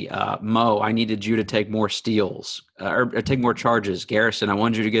 hey, Mo, I needed you to take more steals or take more charges. Garrison, I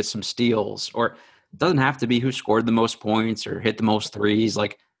wanted you to get some steals. Or it doesn't have to be who scored the most points or hit the most threes.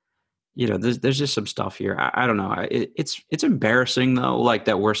 Like, there's just some stuff here. I don't know. It's embarrassing though, like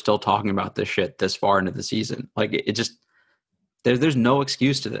that we're still talking about this shit this far into the season. Like it just there's no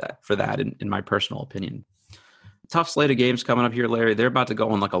excuse for that in my personal opinion. Tough slate of games coming up here, Larry. They're about to go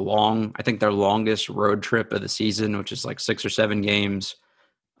on I think their longest road trip of the season, which is like 6 or 7 games.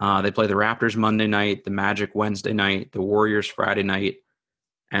 They play the Raptors Monday night, the Magic Wednesday night, the Warriors Friday night,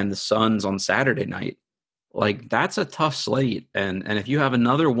 and the Suns on Saturday night. Like that's a tough slate. And if you have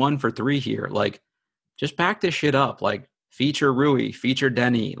another 1 for 3 here, like just back this shit up. Like feature Rui, feature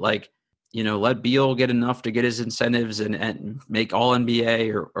Denny, like, let Beal get enough to get his incentives and make all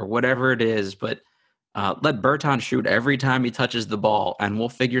NBA or whatever it is. But let Berton shoot every time he touches the ball, and we'll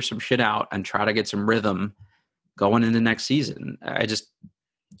figure some shit out and try to get some rhythm going into next season. I just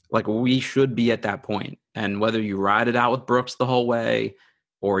we should be at that point. And whether you ride it out with Brooks the whole way,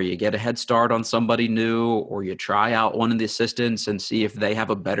 or you get a head start on somebody new, or you try out one of the assistants and see if they have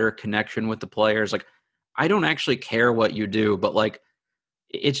a better connection with the players. Like, I don't actually care what you do, but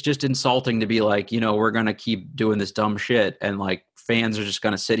it's just insulting to be like, we're going to keep doing this dumb shit. And fans are just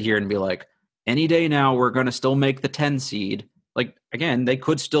going to sit here and be like, any day now, we're going to still make the 10 seed. Like, again, they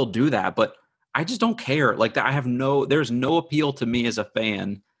could still do that, but I just don't care. Like, there's no appeal to me as a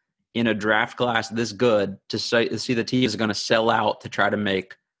fan in a draft class this good to see the team is going to sell out to try to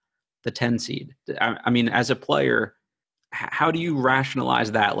make the 10 seed. I mean, as a player, how do you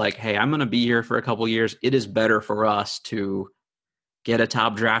rationalize that? Like, hey, I'm going to be here for a couple of years. It is better for us to get a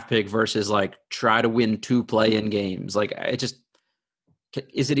top draft pick versus try to win 2 play-in games. Like,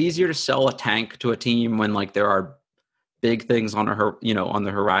 is it easier to sell a tank to a team when there are big things on on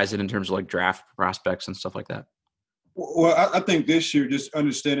the horizon in terms of draft prospects and stuff like that? Well, I think this year, just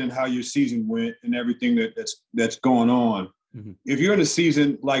understanding how your season went and everything that's going on. Mm-hmm. If you're in a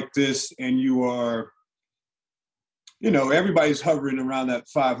season like this and you are, everybody's hovering around that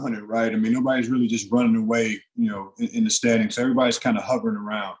 500, right? I mean, nobody's really just running away, in the standings. So everybody's kind of hovering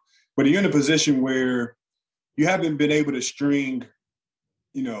around. But you're in a position where you haven't been able to string,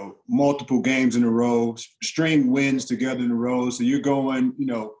 multiple games in a row, string wins together in a row. So you're going,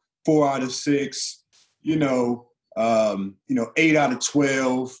 4 out of 6, 8 out of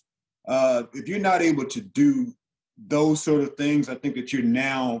 12, if you're not able to do those sort of things, I think that you're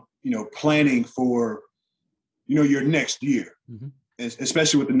now, planning for, your next year,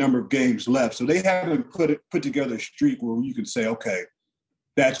 especially with the number of games left. So they haven't put together a streak where you can say, okay,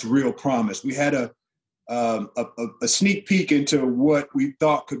 that's real promise. We had a sneak peek into what we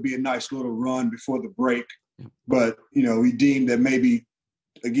thought could be a nice little run before the break. But, we deemed that maybe,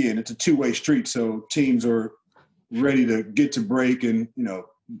 again, it's a two-way street. So teams are ready to get to break and,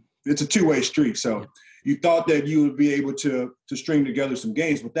 it's a two-way street. So you thought that you would be able to string together some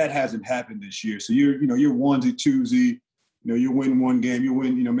games, but that hasn't happened this year. So you're onesie, twosie, you win one game, you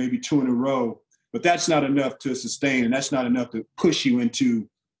win, maybe two in a row, but that's not enough to sustain. And that's not enough to push you into,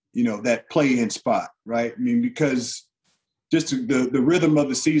 that play-in spot, right? I mean, because just the rhythm of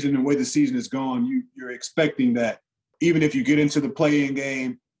the season and the way the season is gone, you're expecting that even if you get into the play-in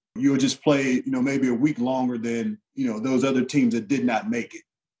game, you'll just play, maybe a week longer than, those other teams that did not make it.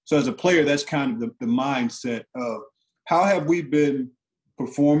 So as a player, that's kind of the mindset of how have we been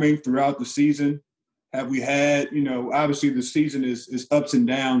performing throughout the season? Have we had, obviously the season is ups and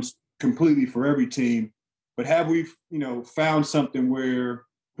downs completely for every team, but have we, found something where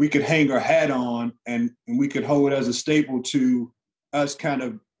we could hang our hat on and we could hold as a staple to us kind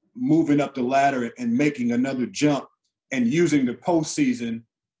of moving up the ladder and making another jump and using the postseason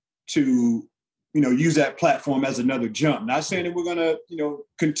to, use that platform as another jump. Not saying that we're going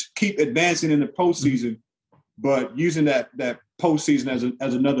to, keep advancing in the postseason, but using that postseason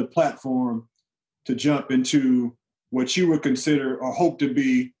as another platform to jump into what you would consider or hope to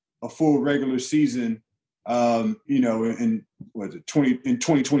be a full regular season, in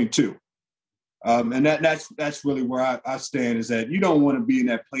 2022. And that's really where I stand, is that you don't want to be in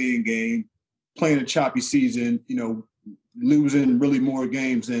that playing game, playing a choppy season, losing really more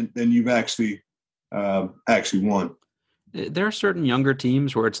games than you've actually won. There are certain younger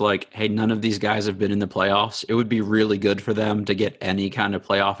teams where it's like, hey, none of these guys have been in the playoffs. It would be really good for them to get any kind of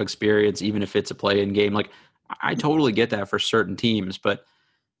playoff experience, even if it's a play-in game. Like, I totally get that for certain teams, but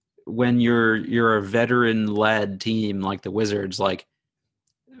when you're a veteran-led team like the Wizards, like,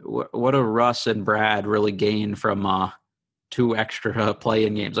 what do Russ and Brad really gain from 2 extra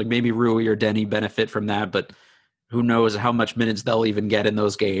play-in games? Like, maybe Rui or Denny benefit from that, but who knows how much minutes they'll even get in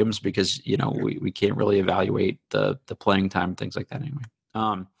those games because, we can't really evaluate the playing time and things like that anyway.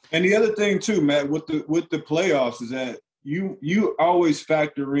 And the other thing too, Matt, with the playoffs is that you always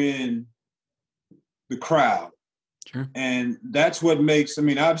factor in the crowd. Sure. And that's what makes,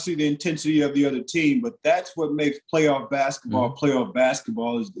 obviously the intensity of the other team, but that's what makes playoff basketball. Playoff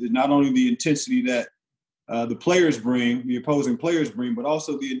basketball is not only the intensity that the players bring, the opposing players bring, but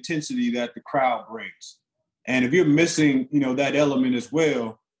also the intensity that the crowd brings. And if you're missing, that element as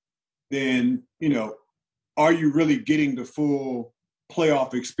well, then, are you really getting the full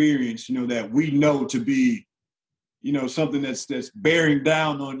playoff experience, that we know to be, something that's bearing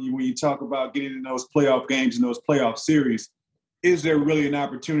down on you when you talk about getting in those playoff games and those playoff series? Is there really an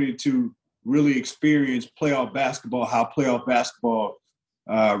opportunity to really experience playoff basketball, how playoff basketball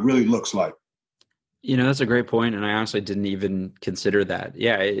really looks like? That's a great point, and I honestly didn't even consider that.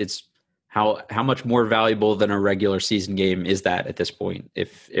 Yeah, it's how much more valuable than a regular season game is that at this point,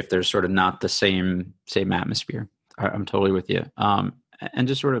 if there's sort of not the same atmosphere. I'm totally with you. And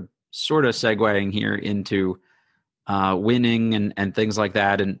just sort of segueing here into winning and things like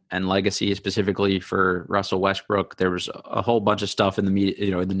that, and legacy specifically for Russell Westbrook. There was a whole bunch of stuff in the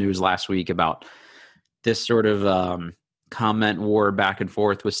media, in the news last week about this sort of comment war back and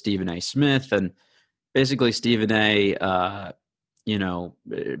forth with Stephen A. Smith, and basically Stephen A.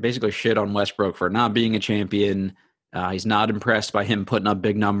 Basically shit on Westbrook for not being a champion. He's not impressed by him putting up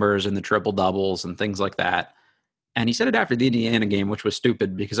big numbers and the triple doubles and things like that. And he said it after the Indiana game, which was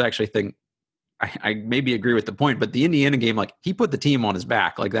stupid because I actually think I maybe agree with the point, but the Indiana game, like, he put the team on his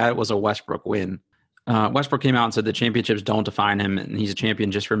back. Like, that was a Westbrook win. Westbrook came out and said the championships don't define him, and he's a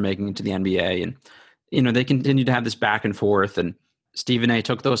champion just for making it to the NBA. And, they continued to have this back and forth, and Stephen A.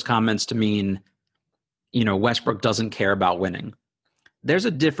 took those comments to mean, Westbrook doesn't care about winning. There's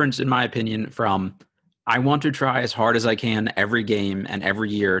a difference, in my opinion, from I want to try as hard as I can every game and every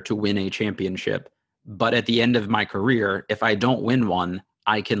year to win a championship. But at the end of my career, if I don't win one,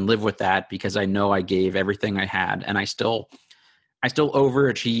 I can live with that because I know I gave everything I had and I still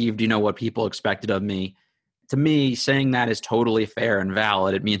overachieved, what people expected of me. To me, saying that is totally fair and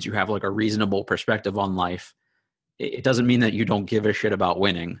valid. It means you have like a reasonable perspective on life. It doesn't mean that you don't give a shit about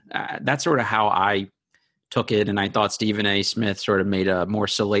winning. That's sort of how I took it, and I thought Stephen A. Smith sort of made a more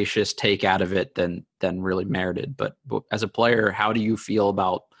salacious take out of it than really merited. But as a player, how do you feel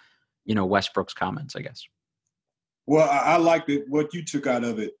about, Westbrook's comments, I guess? Well, I liked it, what you took out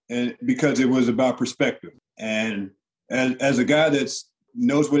of it, and because it was about perspective. And as a guy that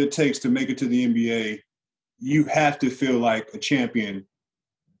knows what it takes to make it to the NBA, you have to feel like a champion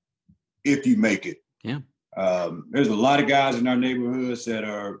if you make it. Yeah. There's a lot of guys in our neighborhoods that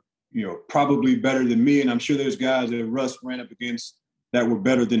are, probably better than me. And I'm sure there's guys that Russ ran up against that were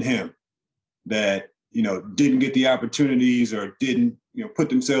better than him that, didn't get the opportunities or didn't, put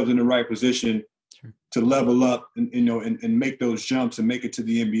themselves in the right position to level up and make those jumps and make it to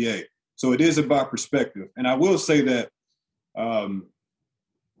the NBA. So it is about perspective. And I will say that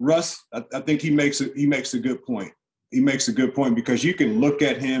Russ, I think he makes a good point. He makes a good point because you can look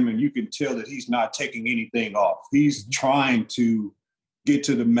at him and you can tell that he's not taking anything off. He's trying to get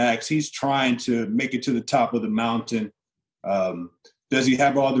to the max. He's trying to make it to the top of the mountain. Does he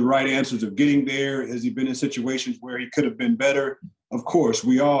have all the right answers of getting there? Has he been in situations where he could have been better? Of course,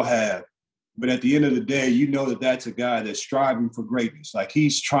 we all have. But at the end of the day, that that's a guy that's striving for greatness. Like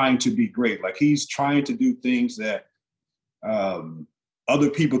he's trying to be great. Like he's trying to do things that other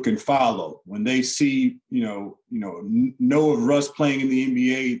people can follow. When they see, know of Russ playing in the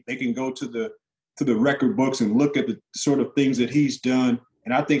NBA, they can go to the record books and look at the sort of things that he's done.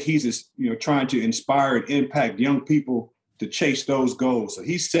 And I think he's just, trying to inspire and impact young people to chase those goals. So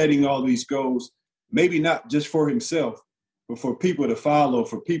he's setting all these goals, maybe not just for himself, but for people to follow,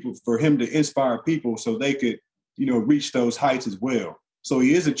 for him to inspire people so they could, reach those heights as well. So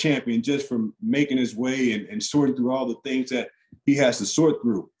he is a champion just from making his way and sorting through all the things that he has to sort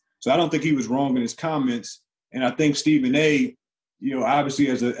through. So I don't think he was wrong in his comments. And I think Stephen A., obviously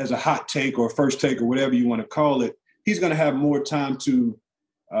as a hot take or first take or whatever you want to call it, he's going to have more time to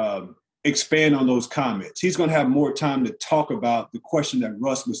expand on those comments. He's going to have more time to talk about the question that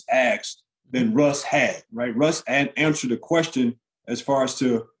Russ was asked than Russ had, right? Russ answered the question as far as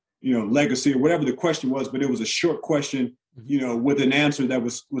to, legacy or whatever the question was, but it was a short question, with an answer that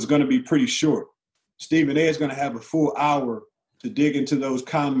was going to be pretty short. Stephen A. is going to have a full hour to dig into those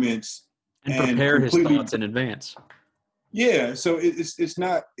comments and prepare his thoughts in advance. Yeah, so it's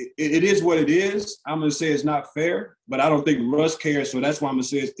not. It is what it is. I'm going to say it's not fair, but I don't think Russ cares. So that's why I'm going to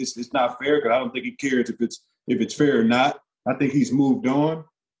say it's not fair because I don't think he cares if it's fair or not. I think he's moved on.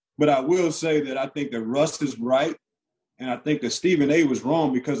 But I will say that I think that Russ is right, and I think that Stephen A. was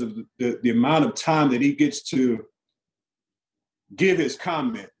wrong because of the amount of time that he gets to give his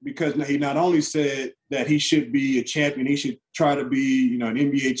comment. Because he not only said that he should be a champion, he should try to be, an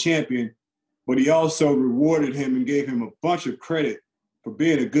NBA champion, but he also rewarded him and gave him a bunch of credit for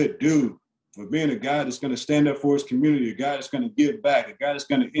being a good dude, for being a guy that's going to stand up for his community, a guy that's going to give back, a guy that's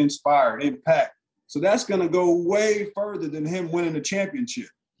going to inspire and impact. So that's going to go way further than him winning a championship.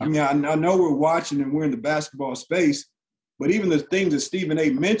 I mean, I know we're watching and we're in the basketball space, but even the things that Stephen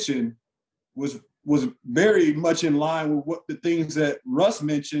A. mentioned was very much in line with what the things that Russ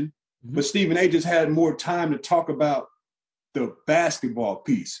mentioned, but Stephen A. just had more time to talk about the basketball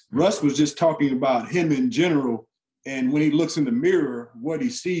piece. Russ was just talking about him in general, and when he looks in the mirror, what he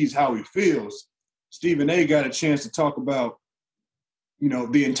sees, how he feels. Stephen A. got a chance to talk about,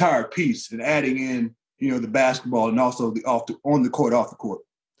 the entire piece and adding in, the basketball and also the on the court, off the court.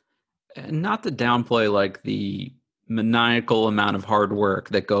 And not to downplay like the maniacal amount of hard work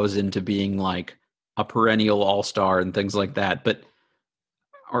that goes into being like a perennial all-star and things like that, but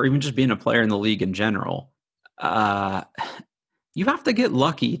or even just being a player in the league in general. You have to get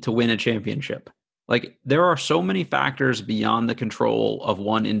lucky to win a championship. Like there are so many factors beyond the control of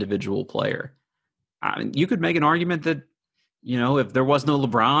one individual player. You could make an argument that, if there was no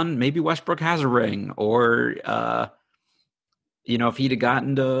LeBron, maybe Westbrook has a ring, or, if he'd have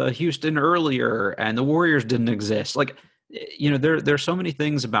gotten to Houston earlier and the Warriors didn't exist. Like, there's so many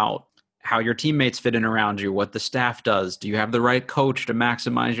things about how your teammates fit in around you, what the staff does. Do you have the right coach to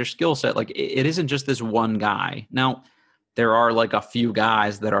maximize your skill set? Like it isn't just this one guy. Now, there are like a few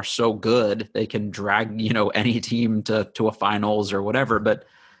guys that are so good they can drag, any team to a finals or whatever. But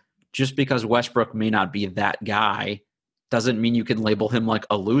just because Westbrook may not be that guy doesn't mean you can label him like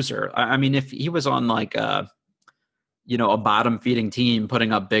a loser. I mean, if he was on like a bottom feeding team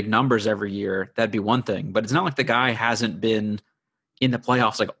putting up big numbers every year, that'd be one thing. But it's not like the guy hasn't been in the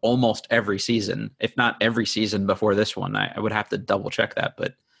playoffs like almost every season, if not every season before this one. I would have to double check that.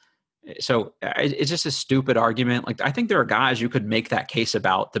 But so it's just a stupid argument. Like, I think there are guys you could make that case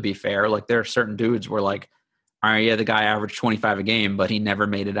about, to be fair. Like there are certain dudes where like, all right, yeah, the guy averaged 25 a game, but he never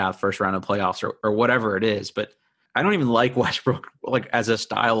made it out first round of playoffs or whatever it is. But I don't even like Westbrook like as a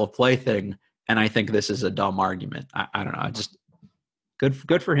style of play thing. And I think this is a dumb argument. I don't know. Just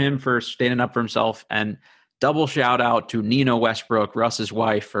good for him for standing up for himself, and double shout out to Nina Westbrook, Russ's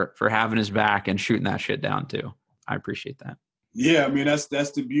wife, for having his back and shooting that shit down too. I appreciate that. Yeah, I mean that's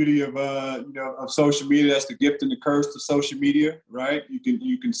the beauty of of social media. That's the gift and the curse of social media, right?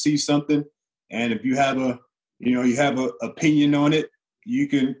 You can see something, and if you have a opinion on it, you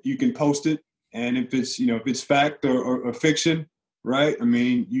can post it, and if it's fact or fiction, right? I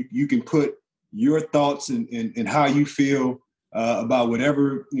mean you can put your thoughts and how you feel about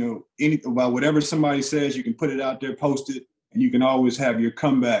whatever about whatever somebody says. You can put it out there, post it, and you can always have your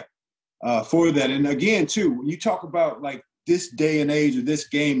comeback for that. And again, too, when you talk about like this day and age of this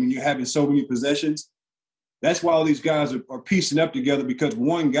game and you're having so many possessions, that's why all these guys are piecing up together, because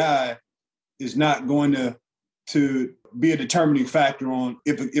one guy is not going to be a determining factor on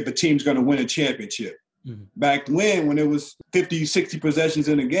if a team's going to win a championship. Mm-hmm. Back when it was 50, 60 possessions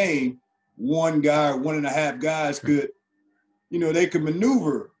in a game, one guy or one and a half guys could, they could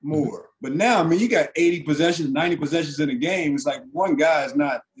maneuver more. Mm-hmm. But now, I mean, you got 80 possessions, 90 possessions in a game. It's like one guy is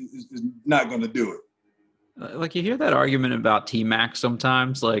not going to do it. Like you hear that argument about T-Mac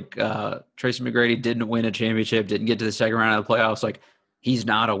sometimes, like Tracy McGrady didn't win a championship, didn't get to the second round of the playoffs. Like he's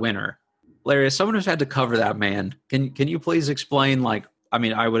not a winner. Larry, as someone who's had to cover that man, can you please explain? Like, I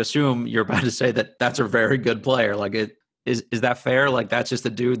mean, I would assume you're about to say that that's a very good player. Like, is that fair? Like that's just a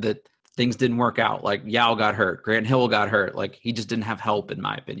dude that things didn't work out. Like Yao got hurt, Grant Hill got hurt. Like he just didn't have help, in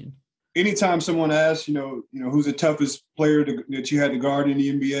my opinion. Anytime someone asks, who's the toughest player that you had to guard in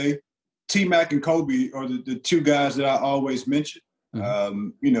the NBA, T-Mac and Kobe are the two guys that I always mention.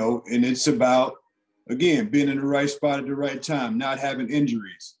 Mm-hmm. And it's about, again, being in the right spot at the right time, not having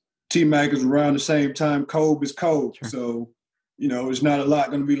injuries. T-Mac is around the same time Kobe is Kobe. Sure. So, there's not a lot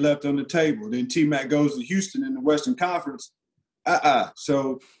going to be left on the table. Then T-Mac goes to Houston in the Western Conference.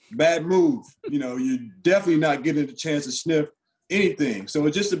 So bad move. You're definitely not getting the chance to sniff anything. So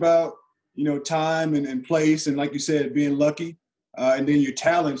it's just about, time and place. And like you said, being lucky. And then your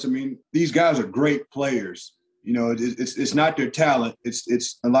talents. I mean, these guys are great players. It's not their talent.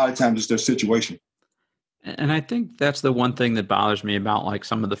 It's a lot of times it's their situation. And I think that's the one thing that bothers me about like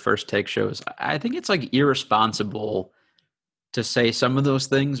some of the First Take shows. I think it's like irresponsible to say some of those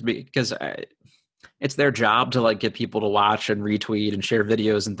things because it's their job to like get people to watch and retweet and share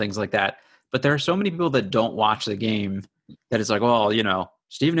videos and things like that. But there are so many people that don't watch the game that it's like, well,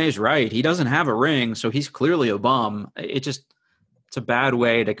 Stephen A's right. He doesn't have a ring, so he's clearly a bum. It's a bad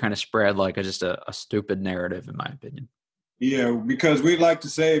way to kind of spread like just a stupid narrative, in my opinion. Yeah, because we like to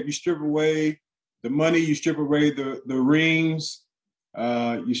say if you strip away the money, you strip away the rings,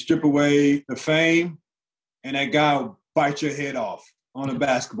 you strip away the fame, and that guy will bite your head off on a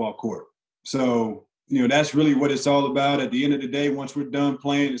basketball court. So, that's really what it's all about. At the end of the day, once we're done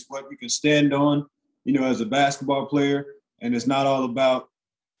playing, it's what we can stand on, as a basketball player. And it's not all about,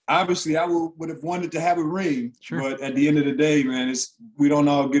 obviously, I would have wanted to have a ring, sure. But at the end of the day, man, we don't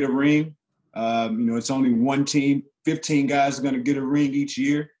all get a ring. It's only one team. 15 guys are going to get a ring each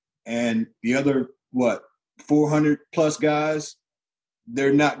year, and the other 400 plus guys,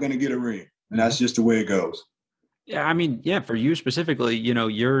 they're not going to get a ring, and that's just the way it goes. Yeah, I mean, for you specifically,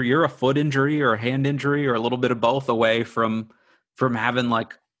 you're a foot injury or a hand injury or a little bit of both away from having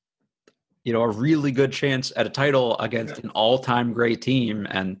like, a really good chance at a title against an all-time great team,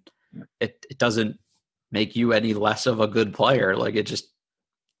 and it doesn't make you any less of a good player. Like it just,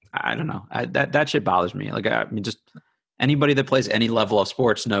 I don't know. That shit bothers me. Like, I mean, just anybody that plays any level of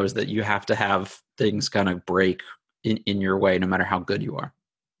sports knows that you have to have things kind of break in your way, no matter how good you are.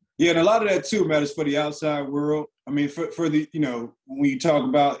 Yeah, and a lot of that too matters for the outside world. I mean, for the, when you talk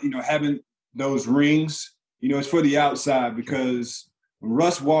about, having those rings, it's for the outside, because when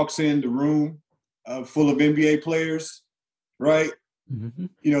Russ walks in the room full of NBA players, right? Mm-hmm.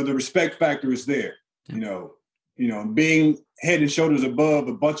 The respect factor is there. Yeah. Being head and shoulders above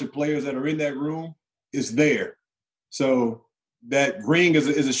a bunch of players that are in that room is there. So that ring is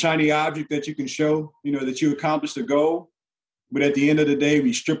a shiny object that you can show, that you accomplished a goal. But at the end of the day,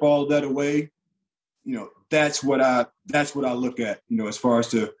 we strip all of that away. That's what I look at, as far as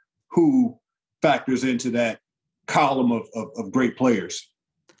to who factors into that column of great players.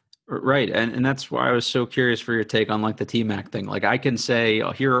 Right. And that's why I was so curious for your take on like the T-Mac thing. Like I can say,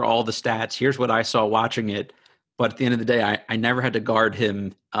 oh, here are all the stats. Here's what I saw watching it. But at the end of the day, I never had to guard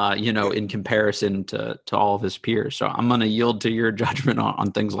him, in comparison to all of his peers. So I'm going to yield to your judgment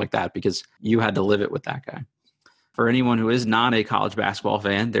on things like that, because you had to live it with that guy. For anyone who is not a college basketball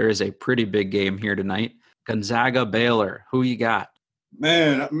fan, there is a pretty big game here tonight. Gonzaga, Baylor. Who you got?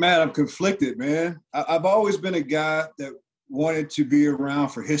 Man, I'm conflicted, man. I've always been a guy that wanted to be around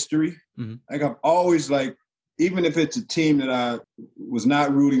for history. Mm-hmm. Like I've always even if it's a team that I was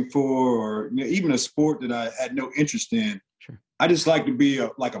not rooting for, or even a sport that I had no interest in, sure. I just like to be a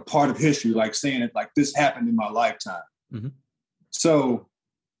part of history, like saying it like this happened in my lifetime. Mm-hmm. So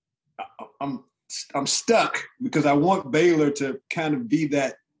I'm stuck because I want Baylor to kind of be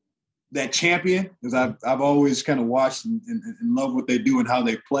that champion, because I've always kind of watched and love what they do and how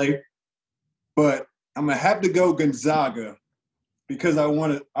they play. But I'm gonna have to go Gonzaga because I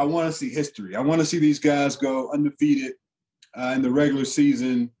want to see history. I want to see these guys go undefeated in the regular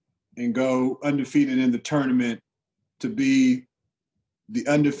season and go undefeated in the tournament to be the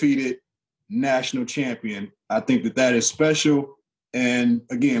undefeated national champion. I think that is special. And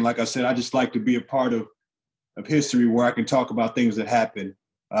again, like I said, I just like to be a part of history where I can talk about things that happened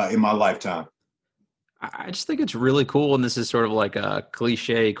in my lifetime. I just think it's really cool. And this is sort of like a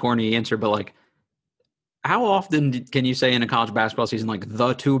cliche, corny answer, but like, how often can you say in a college basketball season, like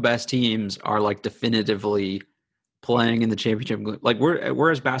the two best teams are like definitively playing in the championship? Like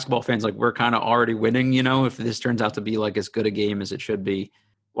we're as basketball fans, like we're kind of already winning, you know, if this turns out to be like as good a game as it should be.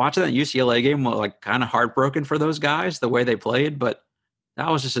 Watching that UCLA game was like kind of heartbroken for those guys, the way they played, but that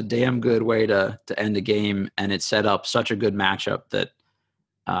was just a damn good way to end a game. And it set up such a good matchup that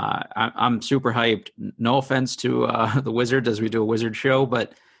I'm super hyped. No offense to the Wizards as we do a Wizard show,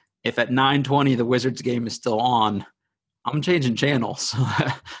 but if at 9:20 the Wizards game is still on, I'm changing channels.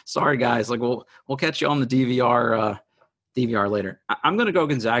 Sorry, guys. Like we'll catch you on the DVR later. I'm going to go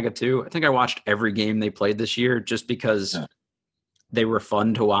Gonzaga too. I think I watched every game they played this year just because they were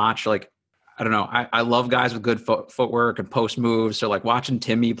fun to watch. Like, I don't know. I love guys with good footwork and post moves. So like watching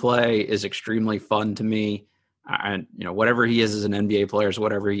Timmy play is extremely fun to me. And you know, whatever he is as an NBA player is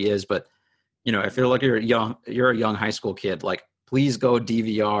whatever he is. But you know, if you're like you're a young high school kid, like please go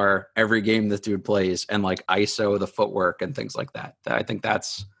DVR every game this dude plays and like ISO the footwork and things like that. I think that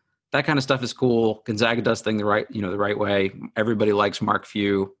kind of stuff is cool. Gonzaga does things the right way. Everybody likes Mark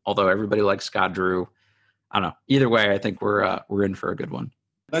Few, although everybody likes Scott Drew. I don't know. Either way, I think we're in for a good one.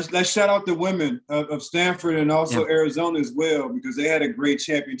 Let's shout out the women of Stanford and also Arizona as well, because they had a great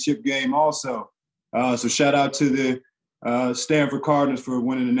championship game also. So shout out to the Stanford Cardinals for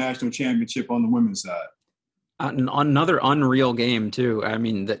winning the national championship on the women's side. Another unreal game too. I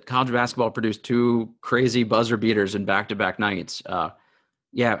mean, that college basketball produced two crazy buzzer beaters in back-to-back nights.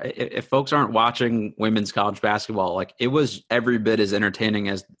 If folks aren't watching women's college basketball, like it was every bit as entertaining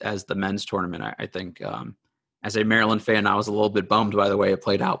as the men's tournament. I think as a Maryland fan, I was a little bit bummed by the way it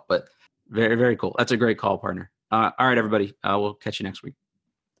played out, but very, very cool. That's a great call, partner. All right, everybody. We'll catch you next week.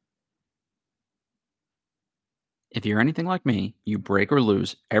 If you're anything like me, you break or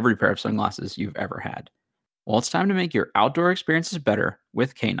lose every pair of sunglasses you've ever had. Well, it's time to make your outdoor experiences better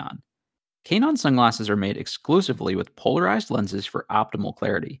with Kaenon. Kaenon sunglasses are made exclusively with polarized lenses for optimal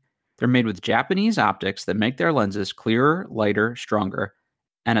clarity. They're made with Japanese optics that make their lenses clearer, lighter, stronger,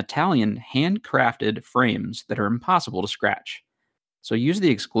 and Italian handcrafted frames that are impossible to scratch. So use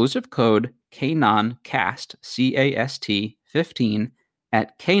the exclusive code KANONCAST, C-A-S-T, 15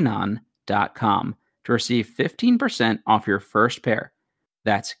 at Kaenon.com to receive 15% off your first pair.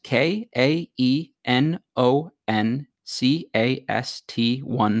 That's KAENONCAST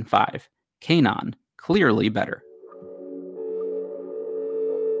 15. Kaenon, clearly better.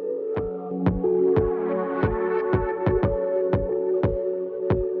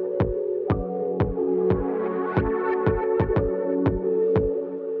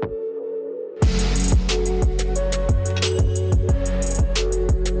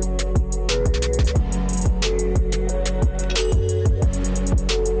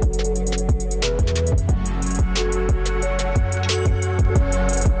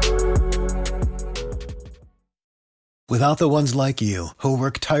 Without the ones like you, who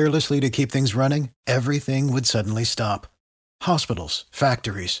work tirelessly to keep things running, everything would suddenly stop. Hospitals,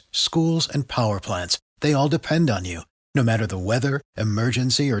 factories, schools, and power plants, they all depend on you. No matter the weather,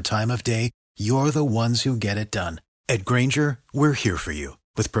 emergency, or time of day, you're the ones who get it done. At Grainger, we're here for you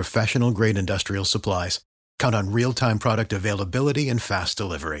with professional-grade industrial supplies. Count on real-time product availability and fast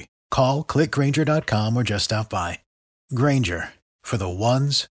delivery. Call, click Grainger.com, or just stop by. Grainger, for the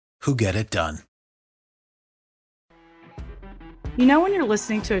ones who get it done. You know when you're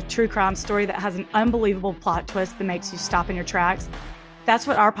listening to a true crime story that has an unbelievable plot twist that makes you stop in your tracks? That's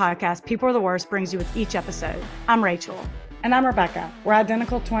what our podcast, People Are the Worst, brings you with each episode. I'm Rachel. And I'm Rebecca. We're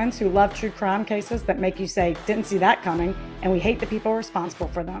identical twins who love true crime cases that make you say, didn't see that coming, and we hate the people responsible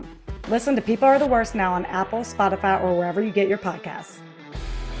for them. Listen to People Are the Worst now on Apple, Spotify, or wherever you get your podcasts.